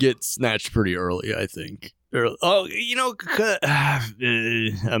kids get snatched pretty early, I think. Oh, you know,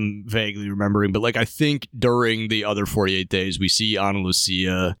 I'm vaguely remembering, but, like, I think during the other 48 days, we see Ana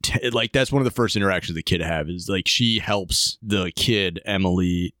Lucia, like, that's one of the first interactions the kid have, is, like, she helps the kid,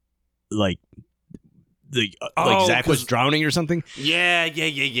 Emily, like... Zach was drowning or something. Yeah.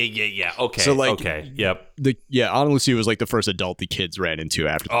 Okay. So like, yep. Ana Lucia was like the first adult the kids ran into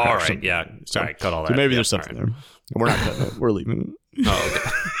after the all crash. right, yeah. So, all right, cut all that. So maybe there's something there. We're not cutting it. We're leaving it.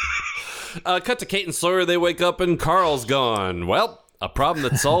 Oh, okay. Cut to Kate and Sawyer. They wake up and Carl's gone. Well, a problem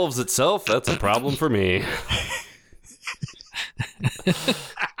that solves itself. That's a problem for me.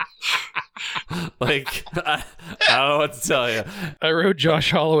 Like, I don't know what to tell you. I wrote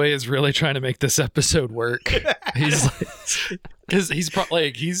Josh Holloway is really trying to make this episode work. He's like, because he's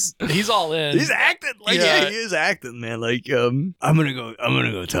all in. He's acting like he is acting, man. Like, I'm gonna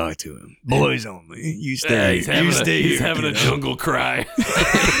go talk to him. Boys only. You stay. He's having a jungle cry.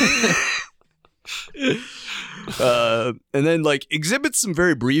 And then like exhibits some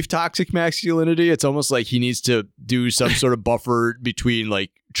very brief toxic masculinity. It's almost like he needs to do some sort of buffer between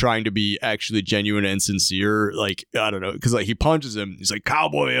like trying to be actually genuine and sincere. Like, I don't know, because like he punches him, he's like,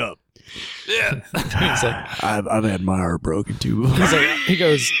 cowboy up. Yeah. He's like, I've had my heart broken too. He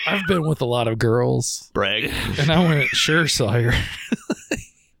goes, I've been with a lot of girls. Brag. And I went, sure, Sawyer.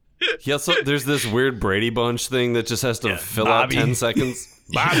 Yeah, so there's this weird Brady Bunch thing that just has to fill out 10 seconds.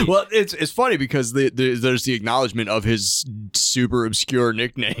 Bobby. Well, it's funny because there's the acknowledgement of his super obscure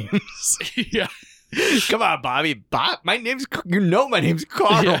nicknames. Yeah. Come on, Bobby. Bob, my name's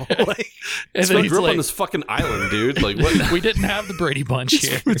Carl. Yeah. Like, and then I grew up on this fucking island, dude. Like, what? We didn't have the Brady Bunch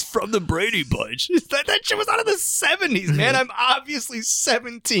here. It's from the Brady Bunch. That shit was out of the 70s, man. I'm obviously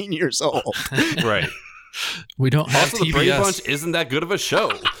 17 years old. Right. We don't have also, TBS. the Brady Bunch isn't that good of a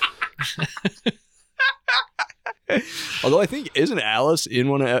show. Although I think, isn't Alice in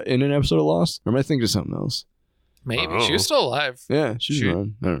an episode of Lost? Or am I thinking of something else? Maybe. She was still alive. Yeah, she's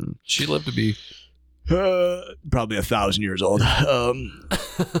around. I don't know. She lived to be... probably 1,000 years old. So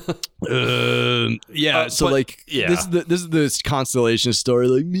like, this is this constellation story.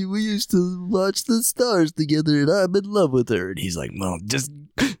 Like, we used to watch the stars together, and I'm in love with her. And he's like, well, just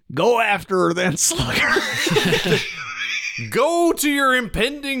go after her, then, slugger. Go to your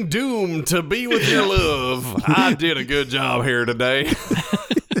impending doom to be with your love. I did a good job here today.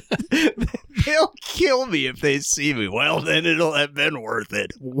 They'll kill me if they see me. Well, then it'll have been worth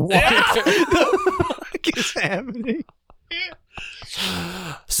it. What the fuck is happening?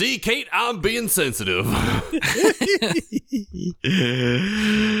 See, Kate, I'm being sensitive. Back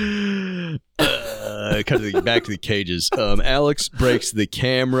to the cages. Alex breaks the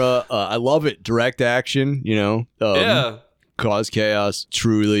camera. I love it. Direct action, you know. Yeah. Cause chaos.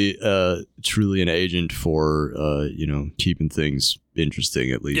 Truly an agent for, keeping things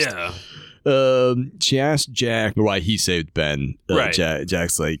interesting, at least. Yeah. She asked Jack why he saved Ben. Right.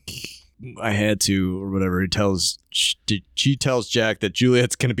 Jack's like, I had to, or whatever. She tells Jack that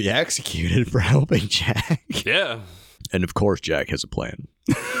Juliet's going to be executed for helping Jack. Yeah. And of course, Jack has a plan.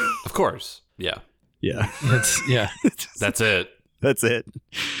 Of course. Yeah. Yeah. That's it. That's it.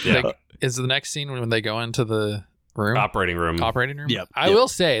 Yeah. Like, is the next scene when they go into the room? Operating room. Yep. I will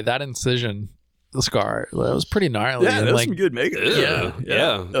say that incision, the scar, that was pretty gnarly. Yeah, and that's like, some good makeup. Yeah.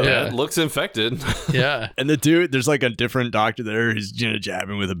 It looks infected. yeah. And the dude, there's like a different doctor there who's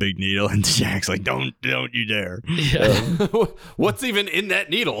jabbing with a big needle, and Jack's like, "Don't you dare!" Yeah. What's even in that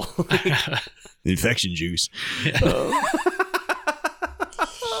needle? Infection juice.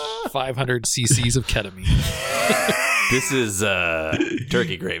 500 cc's of ketamine. This is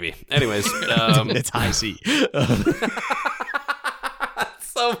turkey gravy. Anyways, It's high C.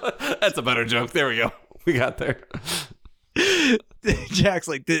 so that's a better joke. There we go. We got there. Jack's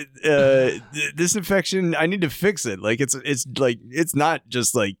like, this infection, I need to fix it. Like, it's like, it's not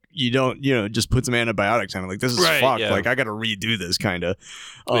just like you don't, just put some antibiotics on it. Like, this is fucked. Yeah. Like, I got to redo this kind of.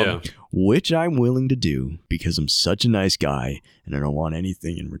 Yeah. Which I'm willing to do because I'm such a nice guy and I don't want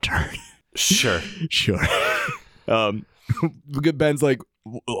anything in return. Sure. Sure. Ben's like,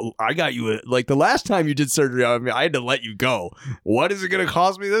 I got you. Like the last time you did surgery on me, I had to let you go. What is it going to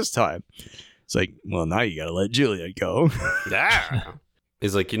cost me this time? It's like, well, now you got to let Juliet go. Ah.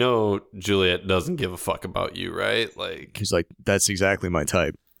 He's like, Juliet doesn't give a fuck about you, right? Like, He's like, that's exactly my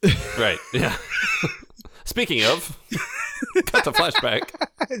type. right. Yeah. Speaking of, cut the flashback.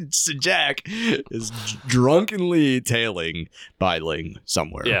 So Jack is drunkenly tailing Bailing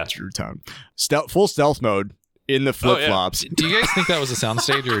somewhere through town. Full stealth mode in the flip-flops. Do you guys think that was a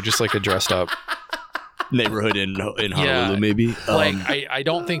soundstage or just like a dressed up neighborhood in Honolulu, maybe? Like, I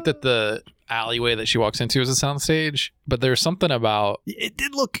don't think that the alleyway that she walks into is a soundstage, but there's something about it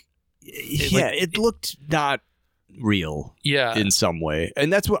did look. It looked not real. Yeah. In some way,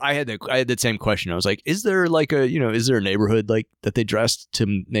 and that's what I had. I had that same question. I was like, is there like is there a neighborhood like that they dressed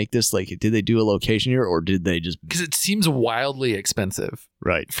to make this? Like, did they do a location here, or did they just? Because it seems wildly expensive,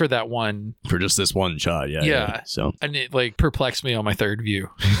 right? For that one, for just this one shot, yeah. So, and it like perplexed me on my third view.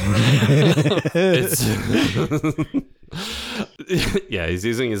 It's yeah, he's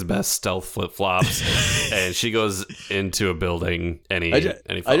using his best stealth flip flops, and she goes into a building.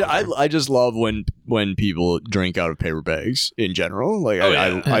 I just love when people drink out of paper bags in general. Like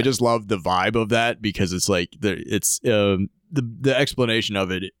I just love the vibe of that because it's like the explanation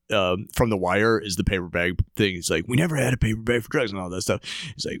of it from The Wire is the paper bag thing. It's like we never had a paper bag for drugs and all that stuff.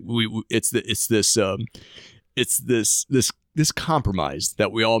 It's like it's this compromise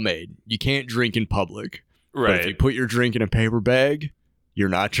that we all made. You can't drink in public. Right. But if you put your drink in a paper bag, you're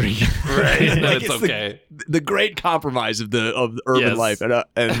not drinking. Right. Like, it's okay. The great compromise of the urban life, and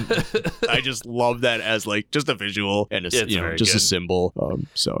I just love that as like just a visual and a symbol.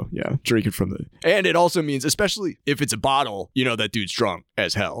 So yeah, drinking from and it also means, especially if it's a bottle, that dude's drunk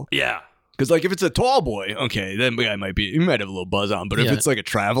as hell. Yeah. Because like if it's a tall boy, okay, then he might have a little buzz on. But if it's like a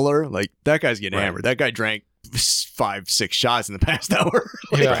traveler, like that guy's getting hammered. That guy drank 5-6 shots in the past hour.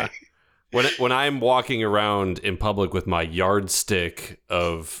 Right. When I'm walking around in public with my yardstick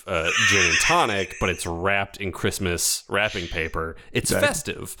of gin and tonic, but it's wrapped in Christmas wrapping paper, it's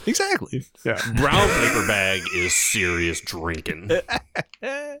festive. Exactly. Yeah. Brown paper bag is serious drinking.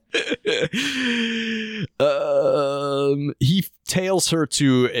 He tails her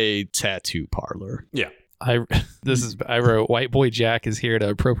to a tattoo parlor. Yeah. I wrote, "White boy Jack is here to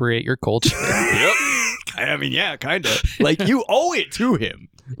appropriate your culture." Yep. I mean, yeah, kind of. Like, you owe it to him.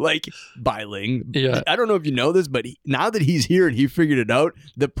 Like, Bailing. Yeah. I don't know if you know this, but now that he's here and he figured it out,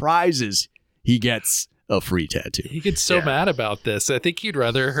 the prize is he gets a free tattoo. He gets so mad about this. I think he'd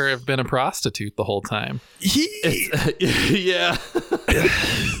rather her have been a prostitute the whole time. Yeah.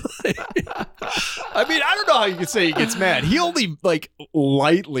 I mean, I don't know how you could say he gets mad. He only, like,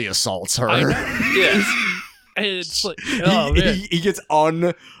 lightly assaults her. Yes. And it's like, oh, man. He gets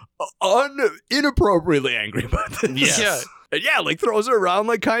inappropriately angry about this. Yes. Yeah. And yeah, like throws her around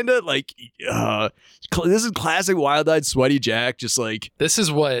like kind of like this is classic wild-eyed sweaty Jack, just like this is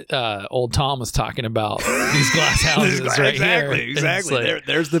what old Tom was talking about. These glass houses right exactly, here. Exactly. Like,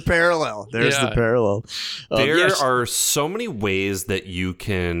 there's the parallel. There's the parallel. There are so many ways that you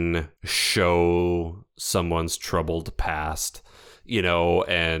can show someone's troubled past,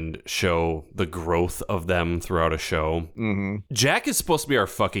 and show the growth of them throughout a show. Mm-hmm. Jack is supposed to be our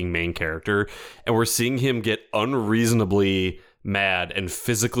fucking main character, and we're seeing him get unreasonably mad and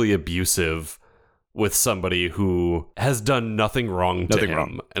physically abusive with somebody who has done nothing wrong to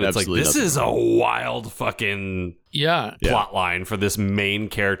him. And it's Absolutely like, this is a wild fucking plot line for this main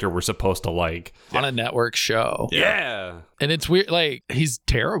character we're supposed to like. On a network show. Yeah. And it's weird. Like, he's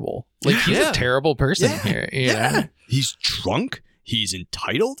terrible. Like, he's a terrible person here. You know? He's drunk. He's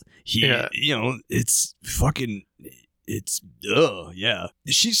entitled. It's fucking... yeah.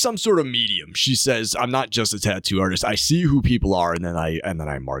 She's some sort of medium. She says, I'm not just a tattoo artist. I see who people are, and then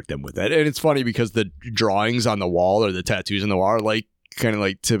I mark them with that. And it's funny because the drawings on the wall or the tattoos on the wall are like kind of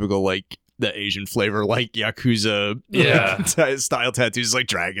like typical like the Asian flavor, like Yakuza style tattoos, like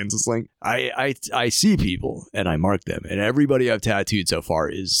dragons. It's like I see people and I mark them, and everybody I've tattooed so far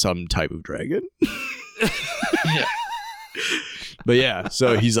is some type of dragon. Yeah. But yeah,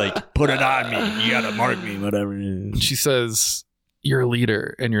 so he's like, put it on me. You gotta mark me, whatever. She says, you're a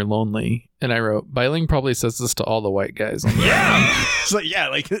leader and you're lonely. And I wrote, Bailing probably says this to all the white guys. Yeah. It's like,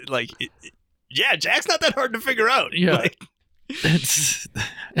 yeah, yeah, Jack's not that hard to figure out. Yeah. Like, and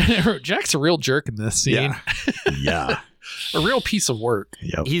I wrote, Jack's a real jerk in this scene. Yeah. A real piece of work.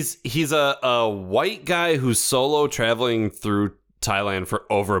 Yep. He's a white guy who's solo traveling through Thailand for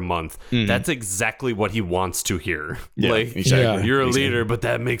over a month. Mm-hmm. That's exactly what he wants to hear. Yeah, like, exactly. You're a leader, but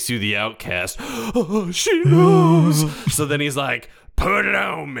that makes you the outcast. Oh, she knows. So then he's like, put it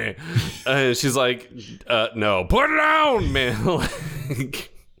on me. And she's like, no, put it on me.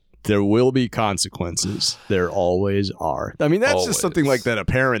 Like, there will be consequences. There always are. I mean, that's just something like that a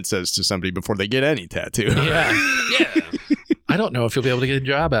parent says to somebody before they get any tattoo. Yeah. I don't know if you'll be able to get a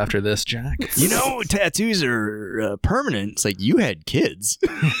job after this, Jack. You know, tattoos are permanent. It's like you had kids. You're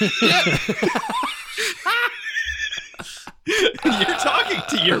talking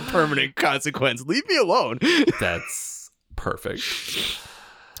to your permanent consequence. Leave me alone. That's perfect.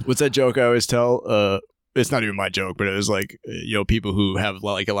 What's that joke I always tell? It's not even my joke, but it was like, people who have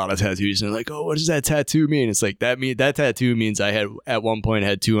like a lot of tattoos and they're like, oh, what does that tattoo mean? It's like that tattoo means I had at one point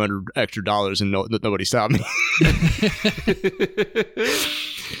had $200 extra and nobody stopped me.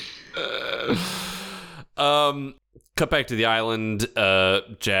 Cut back to the island.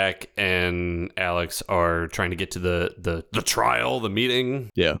 Jack and Alex are trying to get to the trial, the meeting.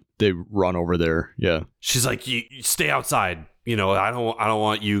 Yeah, they run over there. Yeah, she's like, you stay outside. I don't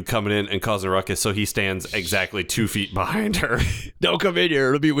want you coming in and causing a ruckus. So he stands exactly 2 feet behind her. Don't come in here.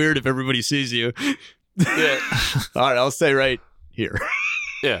 It'll be weird if everybody sees you. Yeah. All right, I'll stay right here.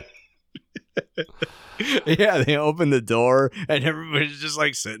 Yeah. Yeah, they open the door and everybody's just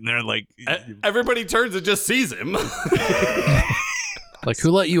like sitting there like everybody turns and just sees him. Like,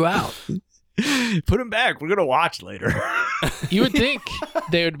 who let you out? Put him back. We're gonna watch later. You would think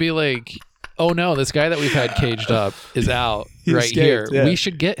they would be like, oh no, this guy that we've had caged up is out right here. Yeah. We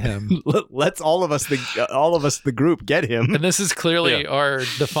should get him. Let's all of us the group get him. And this is clearly our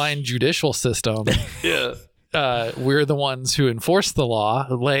defined judicial system. Yeah. We're the ones who enforce the law.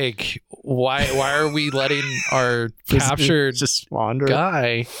 Like, why are we letting our captured just wander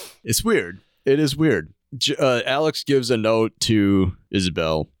guy? It's weird. It is weird. Alex gives a note to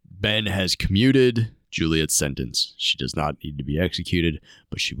Isabel. Ben has commuted Juliet's sentence. She does not need to be executed,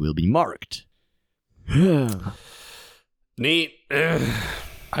 but she will be marked. Neat.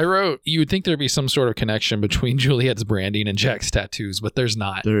 I wrote, you would think there'd be some sort of connection between Juliet's branding and Jack's tattoos, but there's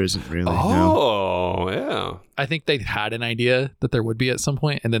not. There isn't really. Oh, yeah. I think they had an idea that there would be at some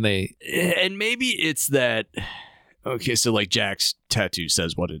point, and then and maybe it's that. Okay, so like Jack's tattoo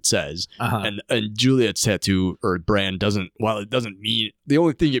says what it says, and Juliet's tattoo or brand doesn't. While it doesn't mean, the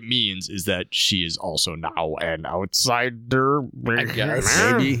only thing it means is that she is also now an outsider. I guess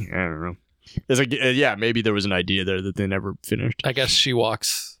maybe, I don't know. It's like, maybe there was an idea there that they never finished. I guess she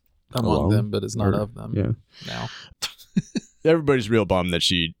walks among them, but is not of them. Yeah. Now. Everybody's real bummed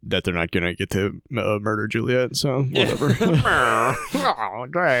that they're not gonna get to murder Juliet. So whatever. Oh,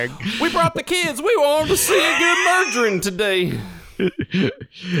 drag. We brought the kids. We wanted to see a good murdering today.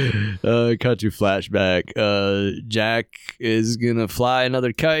 Cut to flashback. Jack is gonna fly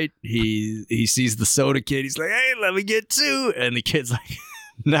another kite. He sees the soda kid. He's like, "Hey, let me get 2." And the kid's like,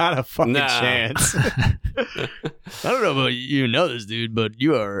 "Not a fucking chance." I don't know about you know this, dude, but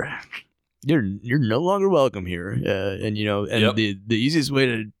you're no longer welcome here. And the easiest way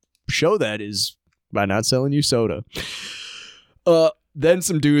to show that is by not selling you soda. Then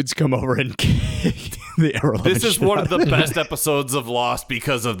some dudes come over and kick the arrow. This is one of the best episodes of Lost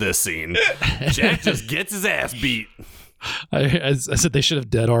because of this scene. Jack just gets his ass beat. I said they should have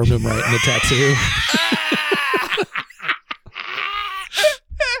dead armed him right in the tattoo.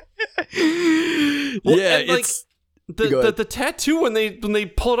 It's the tattoo when they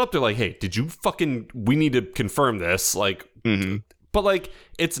pull it up, they're like, "Hey, did you we need to confirm this?" Like, but like,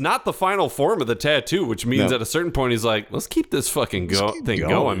 it's not the final form of the tattoo, which means at a certain point he's like, "Let's keep this fucking thing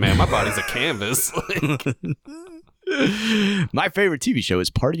going, man. My body's a canvas." My favorite TV show is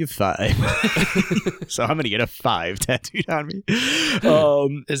Party of 5, so I'm gonna get a 5 tattooed on me.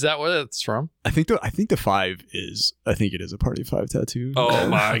 Is that what it's from? I think the 5 is. I think it is a Party of 5 tattoo. Oh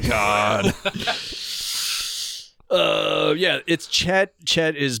my god. Yeah, it's Chet.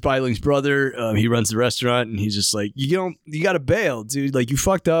 Chet is Beiling's brother. He runs the restaurant, and he's just like, you got to bail, dude. Like, you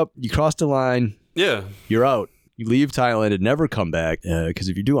fucked up. You crossed the line. Yeah. You're out. You leave Thailand and never come back. Because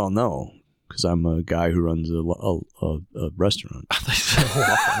if you do, I'll know. Because I'm a guy who runs a restaurant.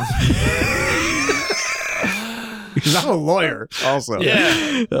 Because I'm a lawyer, also.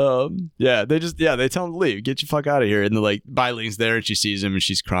 Yeah. They tell him to leave. Get your fuck out of here. And like Bailing's there, and she sees him, and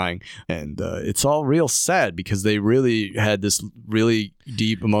she's crying. And it's all real sad because they really had this really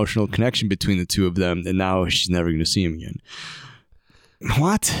deep emotional connection between the two of them, and now she's never going to see him again.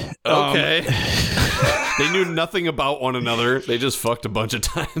 What? Okay. They knew nothing about one another. They just fucked a bunch of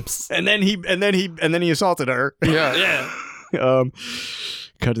times. And then he assaulted her. Yeah.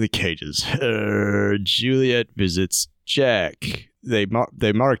 Cut to the cages. Juliet visits Jack. They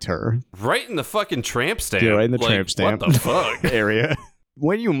marked her right in the fucking tramp stamp. Yeah, right in the tramp stamp. What the fuck? Area.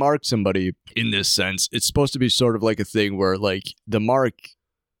 When you mark somebody in this sense, it's supposed to be sort of like a thing where like the mark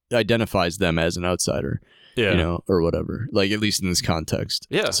identifies them as an outsider. Yeah. You know, or whatever. Like, at least in this context.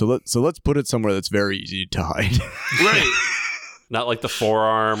 Yeah. So let's put it somewhere that's very easy to hide. Right. Not like the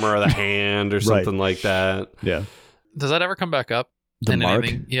forearm or the hand or something like that. Yeah. Does that ever come back up? The mark?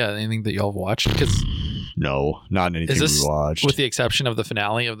 Anything that y'all have watched? Because no, not anything we watched. With the exception of the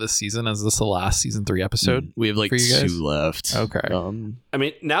finale of this season, is this the last season 3 episode? We have like 2 left. Okay. I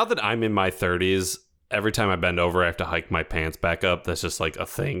mean, now that I'm in my 30s, every time I bend over, I have to hike my pants back up. That's just like a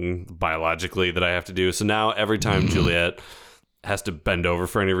thing biologically that I have to do. So now every time Juliet has to bend over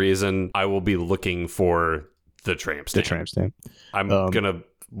for any reason, I will be looking for the tramp stamp. I'm going to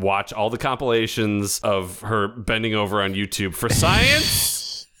watch all the compilations of her bending over on YouTube for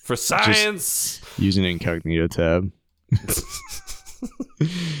science. For science. Just use an incognito tab.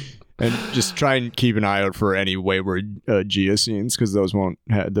 And just try and keep an eye out for any wayward Gia scenes, because those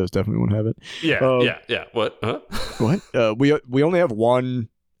definitely won't have it. Yeah. What? Huh? What? We only have 1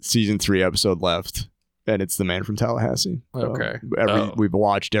 season 3 episode left, and it's The Man from Tallahassee. Okay. We've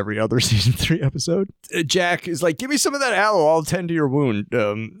watched every other season 3 episode. Jack is like, give me some of that aloe, I'll tend to your wound.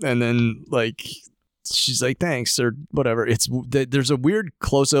 And then like she's like, thanks, or whatever. There's a weird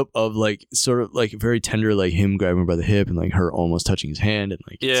close up of like sort of like very tender, like him grabbing her by the hip and like her almost touching his hand, and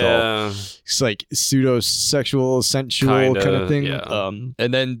like it's like pseudo sexual, sensual kind of thing. Yeah.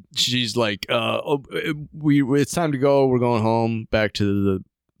 And then she's like, it's time to go. We're going home back to the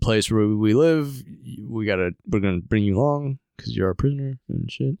place where we live. We're gonna bring you along because you're our prisoner and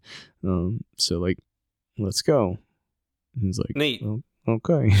shit. So like, let's go. And he's like, neat. Oh,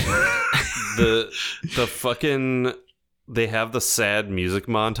 okay. the fucking, they have the sad music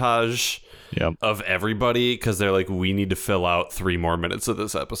montage of everybody because they're like, we need to fill out 3 more minutes of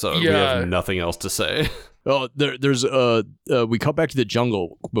this episode. We have nothing else to say. Oh, there's we cut back to the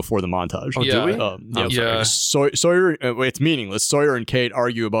jungle before the montage. Oh, do we? Sawyer, it's meaningless. Sawyer and Kate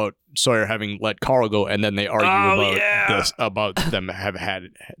argue about Sawyer having let Carl go, and then they argue about them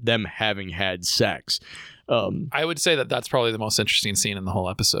having had sex. I would say that's probably the most interesting scene in the whole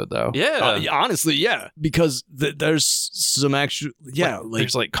episode, though. Yeah, honestly, yeah, because there's some actual,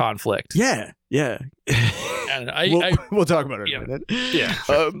 there's like conflict. Yeah. And we'll talk about it in a minute. Yeah,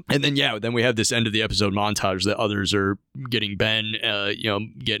 sure. And then we have this end of the episode montage that others are getting Ben,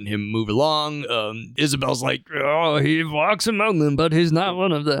 getting him move along. Isabel's like, oh, he walks among them, but he's not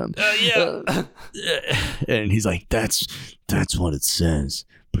one of them. And he's like, that's what it says.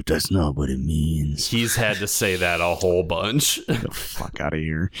 But that's not what it means. He's had to say that a whole bunch. Get the fuck out of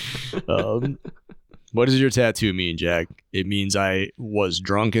here. What does your tattoo mean, Jack? It means I was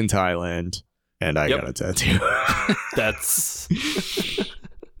drunk in Thailand and I got a tattoo. That's...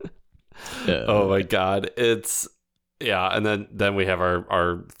 oh my God. It's... Yeah, and then we have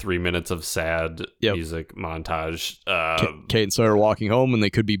our 3 minutes of sad music montage. Kate and Sawyer walking home and they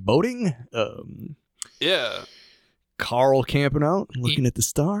could be boating. Yeah. Carl camping out, looking at the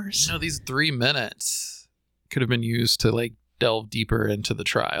stars. These 3 minutes could have been used to like delve deeper into the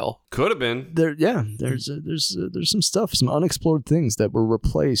trial. Could have been. There's some stuff, some unexplored things that were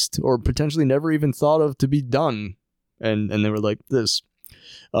replaced or potentially never even thought of to be done, and they were like this.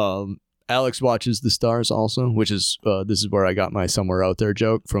 Alex watches the stars also, which is this is where I got my somewhere out there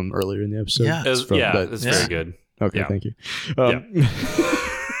joke from earlier in the episode. Yeah, it's very good. Okay, thank you.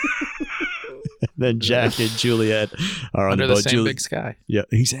 Then Jack and Juliet are under on the the boat. same big sky. Yeah,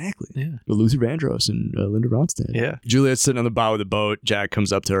 exactly. Yeah, Luther Vandross and Linda Ronstadt. Yeah, Juliet's sitting on the bow of the boat. Jack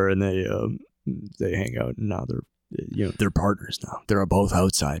comes up to her and they hang out. And now they're partners now. They're both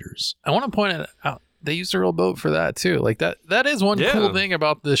outsiders. I want to point it out. they used a real boat for that too. Like that is one cool thing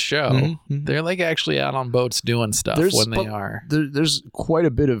about this show. Mm-hmm. They're like actually out on boats doing stuff they are. There's quite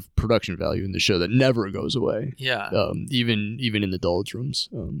a bit of production value in the show that never goes away. Yeah. Even in the doldrums,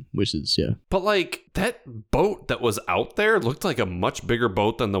 which is But like that boat that was out there looked like a much bigger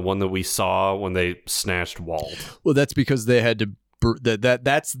boat than the one that we saw when they snatched Walt. Well, that's because they had to.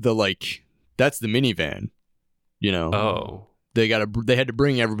 That's the minivan. You know. Oh. They had to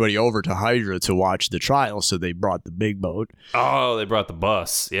bring everybody over to Hydra to watch the trial, so they brought the big boat. Oh, they brought the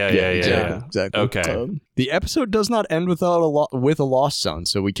bus. Yeah. Exactly. Okay. The episode does not end without with a lost sound,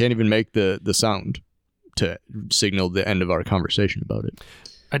 so we can't even make the sound to signal the end of our conversation about it.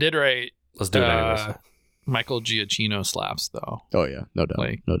 I did write. Let's do it anyways. Michael Giacchino slaps though. Oh yeah, no doubt.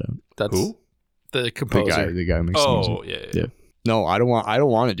 No doubt. That's who? The composer. The guy who makes the music. Yeah. No, I don't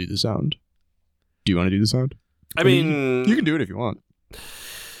want to do the sound. Do you want to do the sound? I mean, you can do it if you want.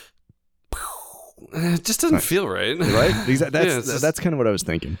 It just doesn't feel right. Right? That's kind of what I was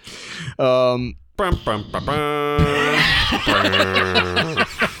thinking.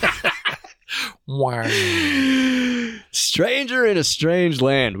 Stranger in a strange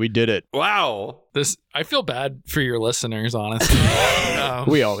land. We did it. Wow. I feel bad for your listeners, honestly.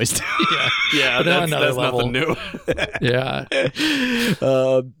 We always do. Yeah, that's nothing new. Yeah.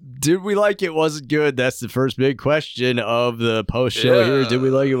 Did we like it? Was it good? That's the first big question of the post show here. Did we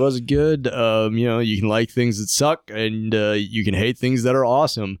like it? Was it good? You can like things that suck, and you can hate things that are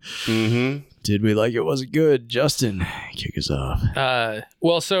awesome. Mm-hmm. Did we like it? Was it good? Justin, kick us off.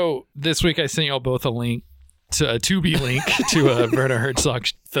 Well, so this week I sent y'all both a link to a Tubi link to a Werner Herzog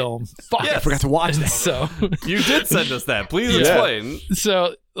film. Fuck, I forgot to watch that. So you did send us that. Please explain.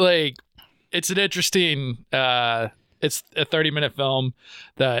 So, like, it's an interesting. It's a 30-minute film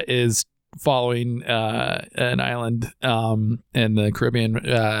that is following an island in the Caribbean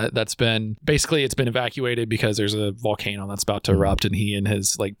that's been it's been evacuated because there's a volcano that's about to erupt, and he and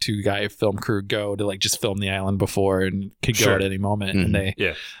his like 2-guy film crew go to like just film the island before and could go at any moment, and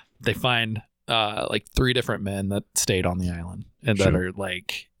they find like 3 different men that stayed on the island and that are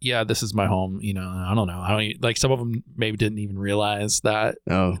like, yeah, this is my home. I don't know. Like some of them maybe didn't even realize that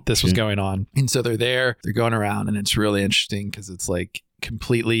this was going on. And so they're going around, and it's really interesting because it's like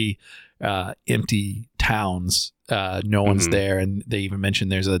completely empty towns. No one's there. And they even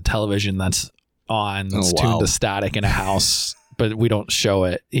mentioned there's a television that's on that's tuned to static in a house. But we don't show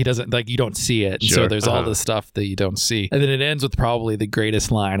it. He doesn't, like, you don't see it. And so there's all this stuff that you don't see. And then it ends with probably the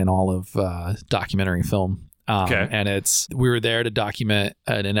greatest line in all of documentary film. And it's, we were there to document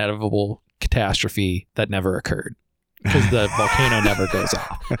an inevitable catastrophe that never occurred because the volcano never goes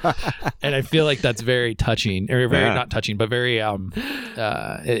off. And I feel like that's very touching, or very not touching, but very,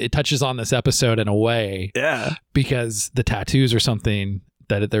 it touches on this episode in a way. Yeah. Because the tattoos are something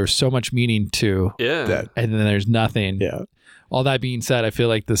that there's so much meaning to. Yeah. And then there's nothing. Yeah. All that being said, I feel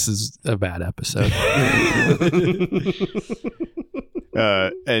like this is a bad episode.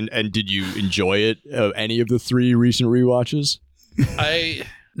 And did you enjoy it? Any of the 3 recent rewatches?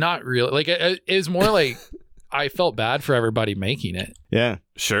 Not really. Like it was more like I felt bad for everybody making it. Yeah,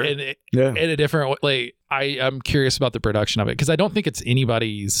 sure. In a different way. Like I'm curious about the production of it because I don't think it's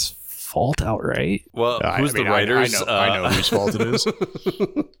anybody's fault outright. Well, who's the writers? I know whose fault it is.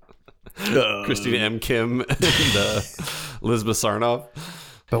 Christina M. Kim and Elizabeth Sarnoff.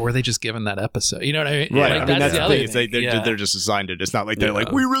 But were they just given that episode? You know what I mean? Right. Like, I mean, that's the thing. Thing. They're just assigned it. It's not like they're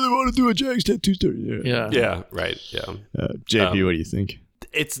like, we really want to do a Jack's tattoo story. Yeah. Right. Yeah. JP, what do you think?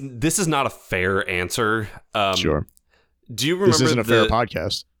 This is not a fair answer. Sure. Do you remember? This isn't a fair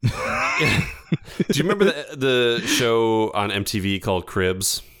podcast. Do you remember the show on MTV called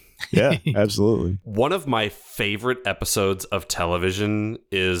Cribs? Yeah, absolutely. One of my favorite episodes of television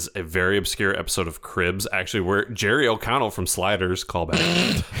is a very obscure episode of Cribs, actually, where Jerry O'Connell from Sliders,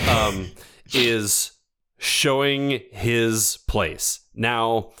 callback, is showing his place.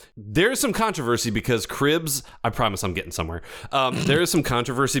 Now, there's some controversy because Cribs, I promise I'm getting somewhere. There is some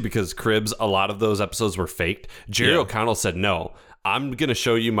controversy because Cribs, a lot of those episodes were faked. Jerry O'Connell said, no, I'm going to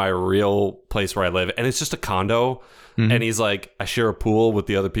show you my real place where I live. And it's just a condo. Mm-hmm. And he's like, I share a pool with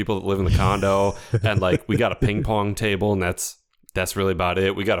the other people that live in the condo. And like, we got a ping pong table, and that's really about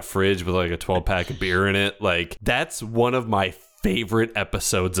it. We got a fridge with like a 12-pack of beer in it. Like, that's one of my favorite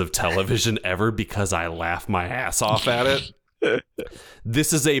episodes of television ever because I laugh my ass off at it.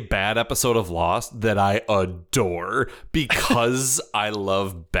 This is a bad episode of Lost that I adore because I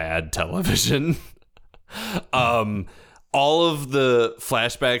love bad television. All of the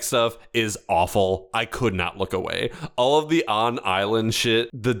flashback stuff is awful. I could not look away. All of the on-island shit,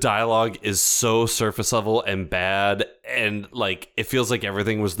 the dialogue is so surface level and bad, and like it feels like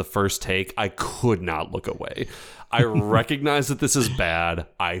everything was the first take, I could not look away. I recognize that this is bad.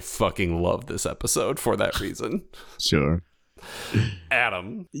 I fucking love this episode for that reason. Sure.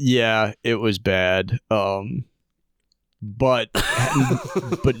 Adam. Yeah, it was bad. But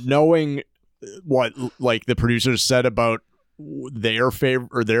knowing what like the producers said about their favorite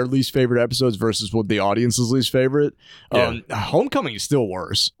or their least favorite episodes versus what the audience's least favorite, Homecoming is still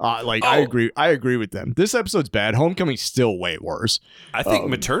worse. I agree with them. This episode's bad. Homecoming's still way worse. I think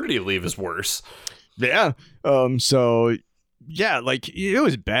Maternity Leave is worse. Yeah. So yeah, like it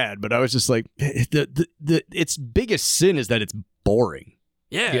was bad, but I was just like, its biggest sin is that it's boring.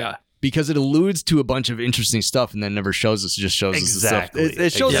 Yeah. Because it alludes to a bunch of interesting stuff and then never shows us. It just shows us the stuff.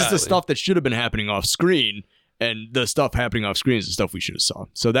 It shows us the stuff that should have been happening off screen, and the stuff happening off screen is the stuff we should have saw.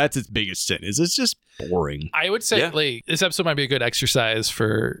 So that's its biggest sin. Is it's just boring. I would say like this episode might be a good exercise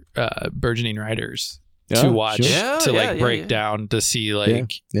for burgeoning writers to watch, break down to see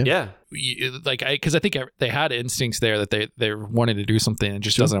like because I think they had instincts there that they wanted to do something and it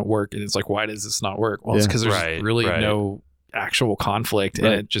just doesn't work, and it's like, why does this not work? Well, it's because there's really no actual conflict and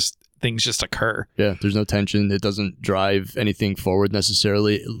it just things just occur. Yeah, there's no tension. It doesn't drive anything forward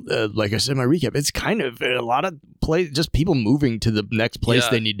necessarily. Like I said in my recap, it's kind of a lot of just people moving to the next place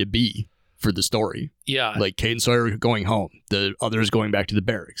they need to be for the story. Yeah, like Kate and Sawyer going home, the others going back to the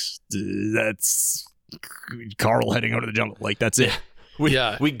barracks. That's Carl heading out of the jungle. Like that's it.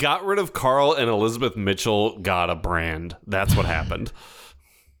 We got rid of Carl and Elizabeth Mitchell got a brand. That's what happened.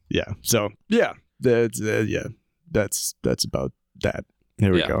 Yeah. So that's about that.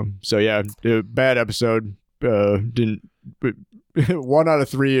 There we go. So bad episode. Didn't 1 out of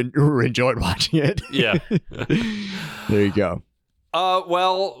 3 enjoyed watching it. Yeah. There you go.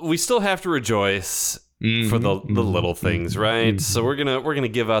 Well, we still have to rejoice for the little things, right? So we're gonna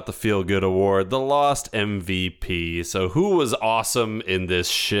give out the Feel Good Award, the Lost MVP. So who was awesome in this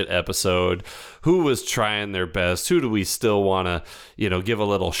shit episode? Who was trying their best? Who do we still want to, give a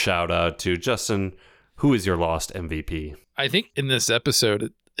little shout out to? Justin, who is your Lost MVP? I think in this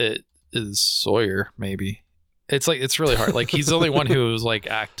episode it is Sawyer. Maybe it's really hard. Like he's the only one who was like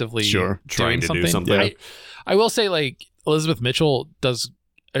actively trying to do something. I will say like Elizabeth Mitchell does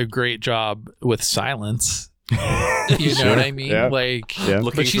a great job with silence. You know what I mean? Yeah. Like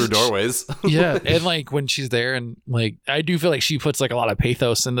looking through doorways. Yeah, and like when she's there, and like I do feel like she puts like a lot of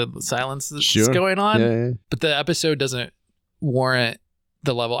pathos into the silence that's going on. Yeah. But the episode doesn't warrant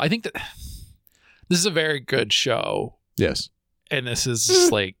the level. I think that this is a very good show. Yes. And this is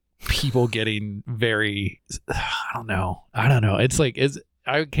just like people getting very, I don't know. It's like,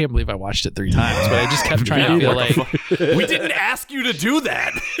 I can't believe I watched it 3 times, but I just kept trying to feel like we didn't ask you to do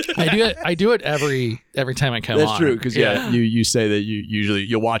that. I do it every time I come on. That's true. Cause you say that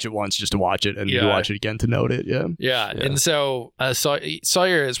you'll watch it once just to watch it and you watch it again to note it. Yeah. And so,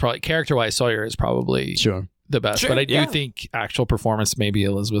 Sawyer is probably character-wise, Sawyer is probably the best, but I do think actual performance, maybe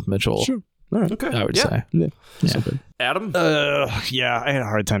Elizabeth Mitchell. Sure. All right. Okay. I would say. Yeah. Adam? I had a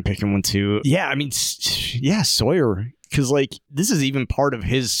hard time picking one too. Yeah, I mean, Sawyer. Because, like, this is even part of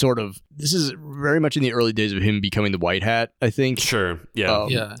his this is very much in the early days of him becoming the White Hat, I think. Sure. Yeah.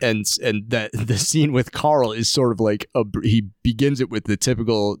 And that the scene with Carl is sort of like, he begins it with the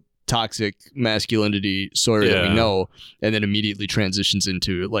typical toxic masculinity Sawyer that we know, and then immediately transitions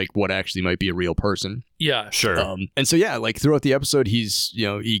into, like, what actually might be a real person. Yeah. Sure. And so, like, throughout the episode, he's,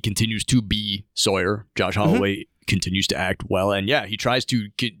 he continues to be Sawyer. Josh Holloway continues to act well, and he tries to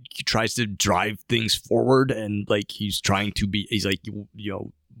drive things forward, and like he's like,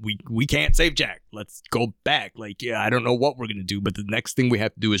 we can't save Jack, let's go back, like I don't know what we're gonna do, but the next thing we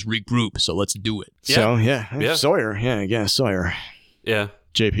have to do is regroup, so let's do it. Sawyer. Sawyer.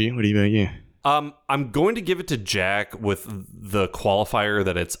 JP, what do you think? I'm going to give it to Jack with the qualifier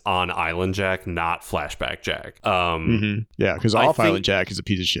that it's on Island Jack, not Flashback Jack. Yeah, because Island Jack is a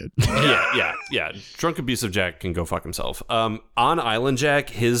piece of shit. yeah. Drunk abusive Jack can go fuck himself. On Island Jack,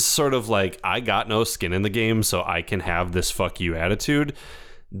 his sort of like, I got no skin in the game, so I can have this fuck you attitude.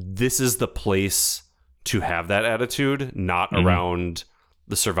 This is the place to have that attitude, not around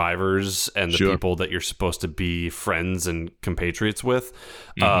the survivors and the people that you're supposed to be friends and compatriots with.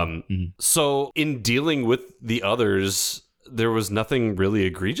 So in dealing with the others, there was nothing really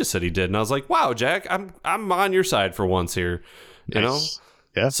egregious that he did, and I was like, wow, Jack, I'm on your side for once here. You know?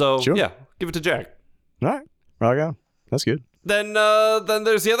 Yeah. So give it to Jack. All right. Well, yeah, that's good. Then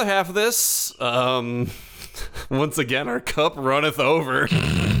there's the other half of this. Once again, our cup runneth over.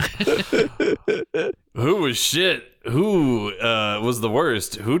 Who was shit? Who was the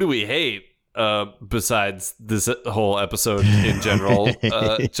worst? Who do we hate? Besides this whole episode in general,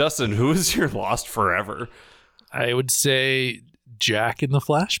 Justin, who is your Lost Forever? I would say Jack in the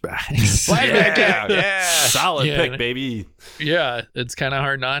flashbacks. Yeah. Solid pick, baby. Yeah, it's kind of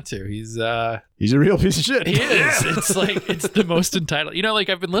hard not to. He's a real piece of shit. He is. It's like it's the most entitled. Like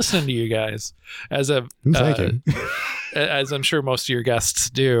I've been listening to you guys as I'm sure most of your guests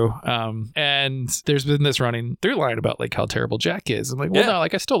do. And there's been this running through line about like how terrible Jack is. I'm like, well, no,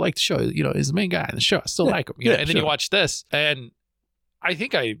 like I still like the show. He's the main guy in the show. I still like him. And then you watch this, and I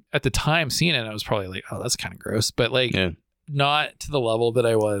think at the time seeing it, I was probably like, oh, that's kind of gross, but like not to the level that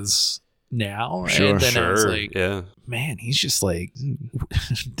I was now. Sure, and then I was like, man, he's just like,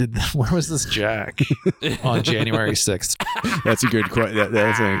 where was this Jack on January 6th? That's a good question.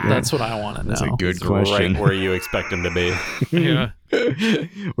 That's what I want to know. That's a good question. Right where you expect him to be. Yeah.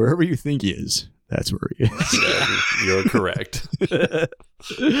 Wherever you think he is, that's where he is. You're correct.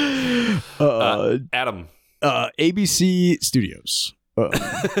 Adam. ABC Studios.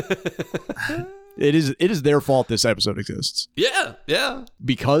 It is their fault this episode exists. Yeah.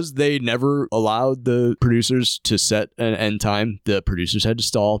 Because they never allowed the producers to set an end time, the producers had to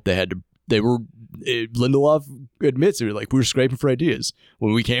stall. Lindelof admits we were scraping for ideas.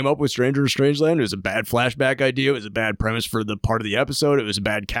 When we came up with Stranger in Strangeland, it was a bad flashback idea. It was a bad premise for the part of the episode. It was a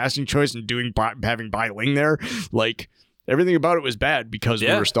bad casting choice and having Bai Ling there. Like, everything about it was bad because we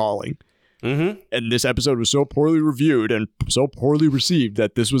were stalling. Mm-hmm. And this episode was so poorly reviewed and so poorly received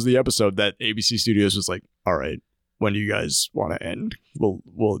that this was the episode that ABC Studios was like, all right, when do you guys want to end? We'll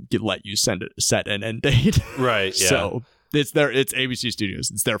let you set an end date. Right. Yeah. So it's ABC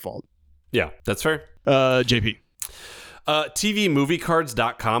Studios. It's their fault. Yeah, that's fair. JP.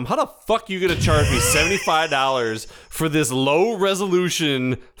 TVmoviecards.com. How the fuck you gonna charge me $75 for this low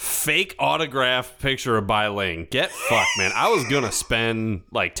resolution fake autograph picture of Bai Ling? Get fucked, man. I was gonna spend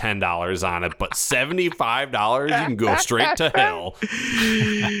like $10 on it, but $75, you can go straight to hell.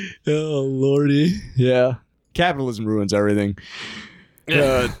 Oh lordy. Yeah. Capitalism ruins everything.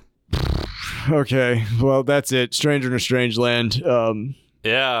 Okay. Well, that's it. Stranger in a Strangeland.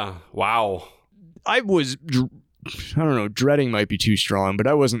 Yeah. Wow. I was I don't know, dreading might be too strong, but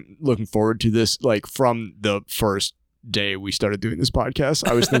I wasn't looking forward to this like from the first day we started doing this podcast.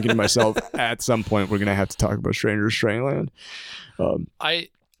 I was thinking to myself, at some point we're gonna have to talk about Stranger in Strangeland. I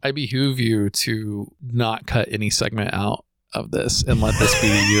behoove you to not cut any segment out of this and let this be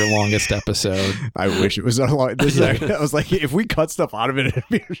your longest episode. I wish it was our longest. I was like, if we cut stuff out of it, it'd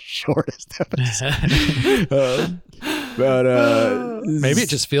be our shortest episode. But maybe it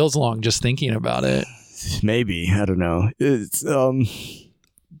just feels long just thinking about it. Maybe, I don't know. It's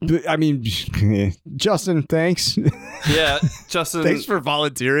I mean, Justin, thanks. Yeah, Justin, thanks for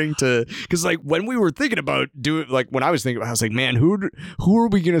volunteering to. Because like when we were thinking about doing, like when I was thinking about, I was like, man, who are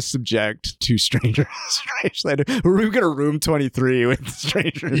we gonna subject to Stranger in Strangeland? Who are we gonna room 23 with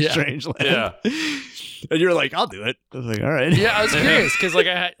Stranger in Strangeland? Yeah. And you're like, I'll do it. I was like, all right. Yeah, I was curious because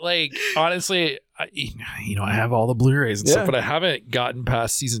honestly, I have all the Blu-rays and stuff, but I haven't gotten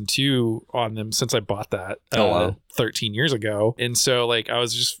past season 2 on them since I bought that 13 years ago. And so like I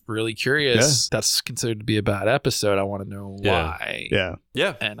was just really curious. Yeah. That's considered to be a bad episode. I want to know why.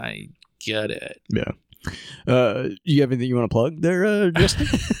 Yeah. And I get it. Yeah. You have anything you want to plug there, Justin?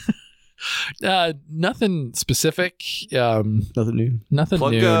 Nothing specific. Nothing new. Nothing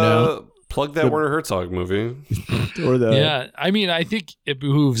new. No. Plug that Werner Herzog movie. I mean, I think it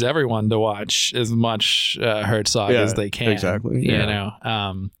behooves everyone to watch as much Herzog as they can. Exactly. You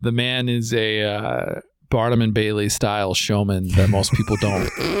know, the man is a Barnum and Bailey style showman that most people don't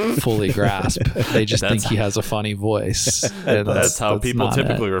fully grasp. They just think he has a funny voice. And that's how people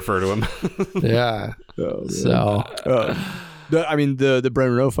typically refer to him. Yeah. I mean, the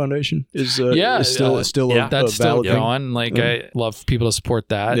Brennan Rowe Foundation is still that's still valid going. Like, I love people to support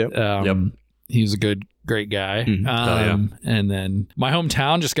that. Yep. He was a great guy. Mm-hmm. And then my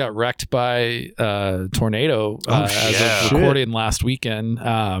hometown just got wrecked by a tornado as of recording last weekend.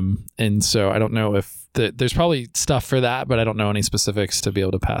 And so I don't know if there's probably stuff for that, but I don't know any specifics to be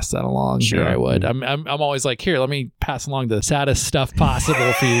able to pass that along. Sure, I would. I'm always like, here, let me pass along the saddest stuff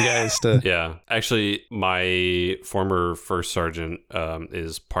possible for you guys to. Yeah, actually, my former first sergeant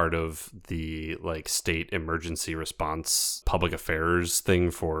is part of the like state emergency response public affairs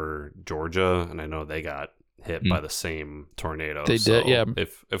thing for Georgia, and I know they got hit by the same tornado. They did, yeah.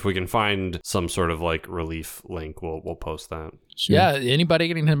 If we can find some sort of like relief link, we'll post that. Sure. Yeah, anybody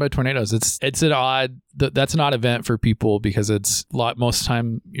getting hit by tornadoes, it's an odd. That's an odd event for people because it's most of the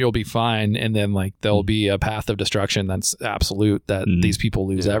time you'll be fine, and then like there'll be a path of destruction that's absolute that these people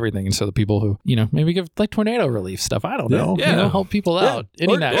lose everything, and so the people who maybe give like tornado relief stuff. I don't know, help people out.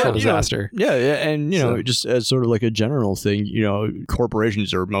 Any natural disaster. And just as sort of like a general thing,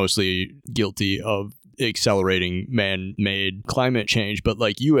 corporations are mostly guilty of accelerating man-made climate change, but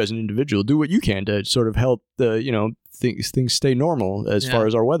like you as an individual, do what you can to sort of help the, things stay normal as far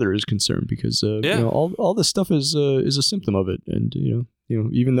as our weather is concerned, because all this stuff is a symptom of it, and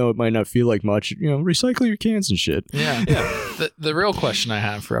even though it might not feel like much, recycle your cans and shit. Yeah. The real question I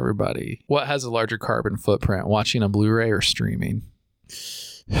have for everybody: what has a larger carbon footprint, watching a Blu-ray or streaming?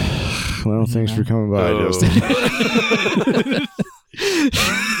 Well, thanks for coming by, Justin.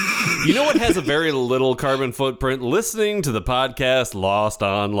 You know what has a very little carbon footprint? Listening to the podcast Lost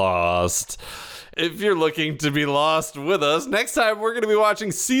on Lost. If you're looking to be lost with us, next time we're going to be watching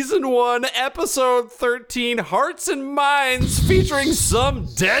Season 1, Episode 13, Hearts and Minds, featuring some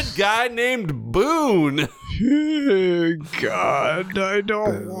dead guy named Boone. God, I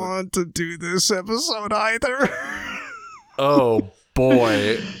don't want to do this episode either. Oh,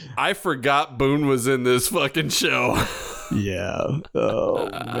 boy. I forgot Boone was in this fucking show. Yeah. Oh,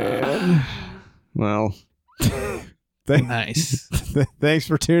 man. Well... Nice. Thanks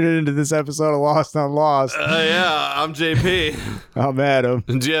for tuning into this episode of Lost on Lost. Yeah, I'm JP. I'm Adam.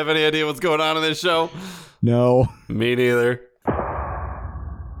 Do you have any idea what's going on in this show? No. Me neither.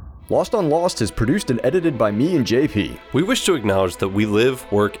 Lost on Lost is produced and edited by me and JP. We wish to acknowledge that we live,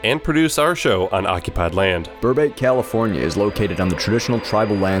 work, and produce our show on occupied land. Burbank, California is located on the traditional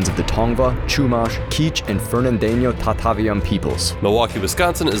tribal lands of the Tongva, Chumash, Kizh, and Fernandino Tataviam peoples. Milwaukee,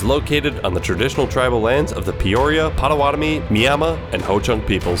 Wisconsin is located on the traditional tribal lands of the Peoria, Potawatomi, Miama, and Ho-Chunk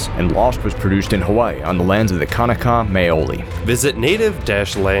peoples. And Lost was produced in Hawaii on the lands of the Kanaka Maoli. Visit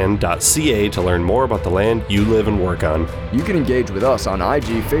native-land.ca to learn more about the land you live and work on. You can engage with us on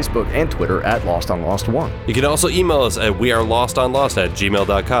IG, Facebook, and Twitter at Lost on Lost 1. You can also email us at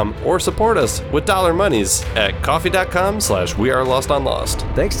wearelostonlost@gmail.com or support us with dollar monies at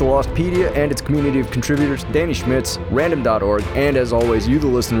coffee.com/wearelostonlost. Thanks to Lostpedia and its community of contributors, Danny Schmitz, random.org, and as always, you the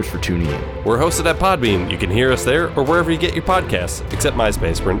listeners for tuning in. We're hosted at Podbean. You can hear us there or wherever you get your podcasts, except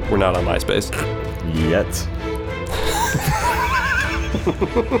MySpace. We're not on MySpace. Yet.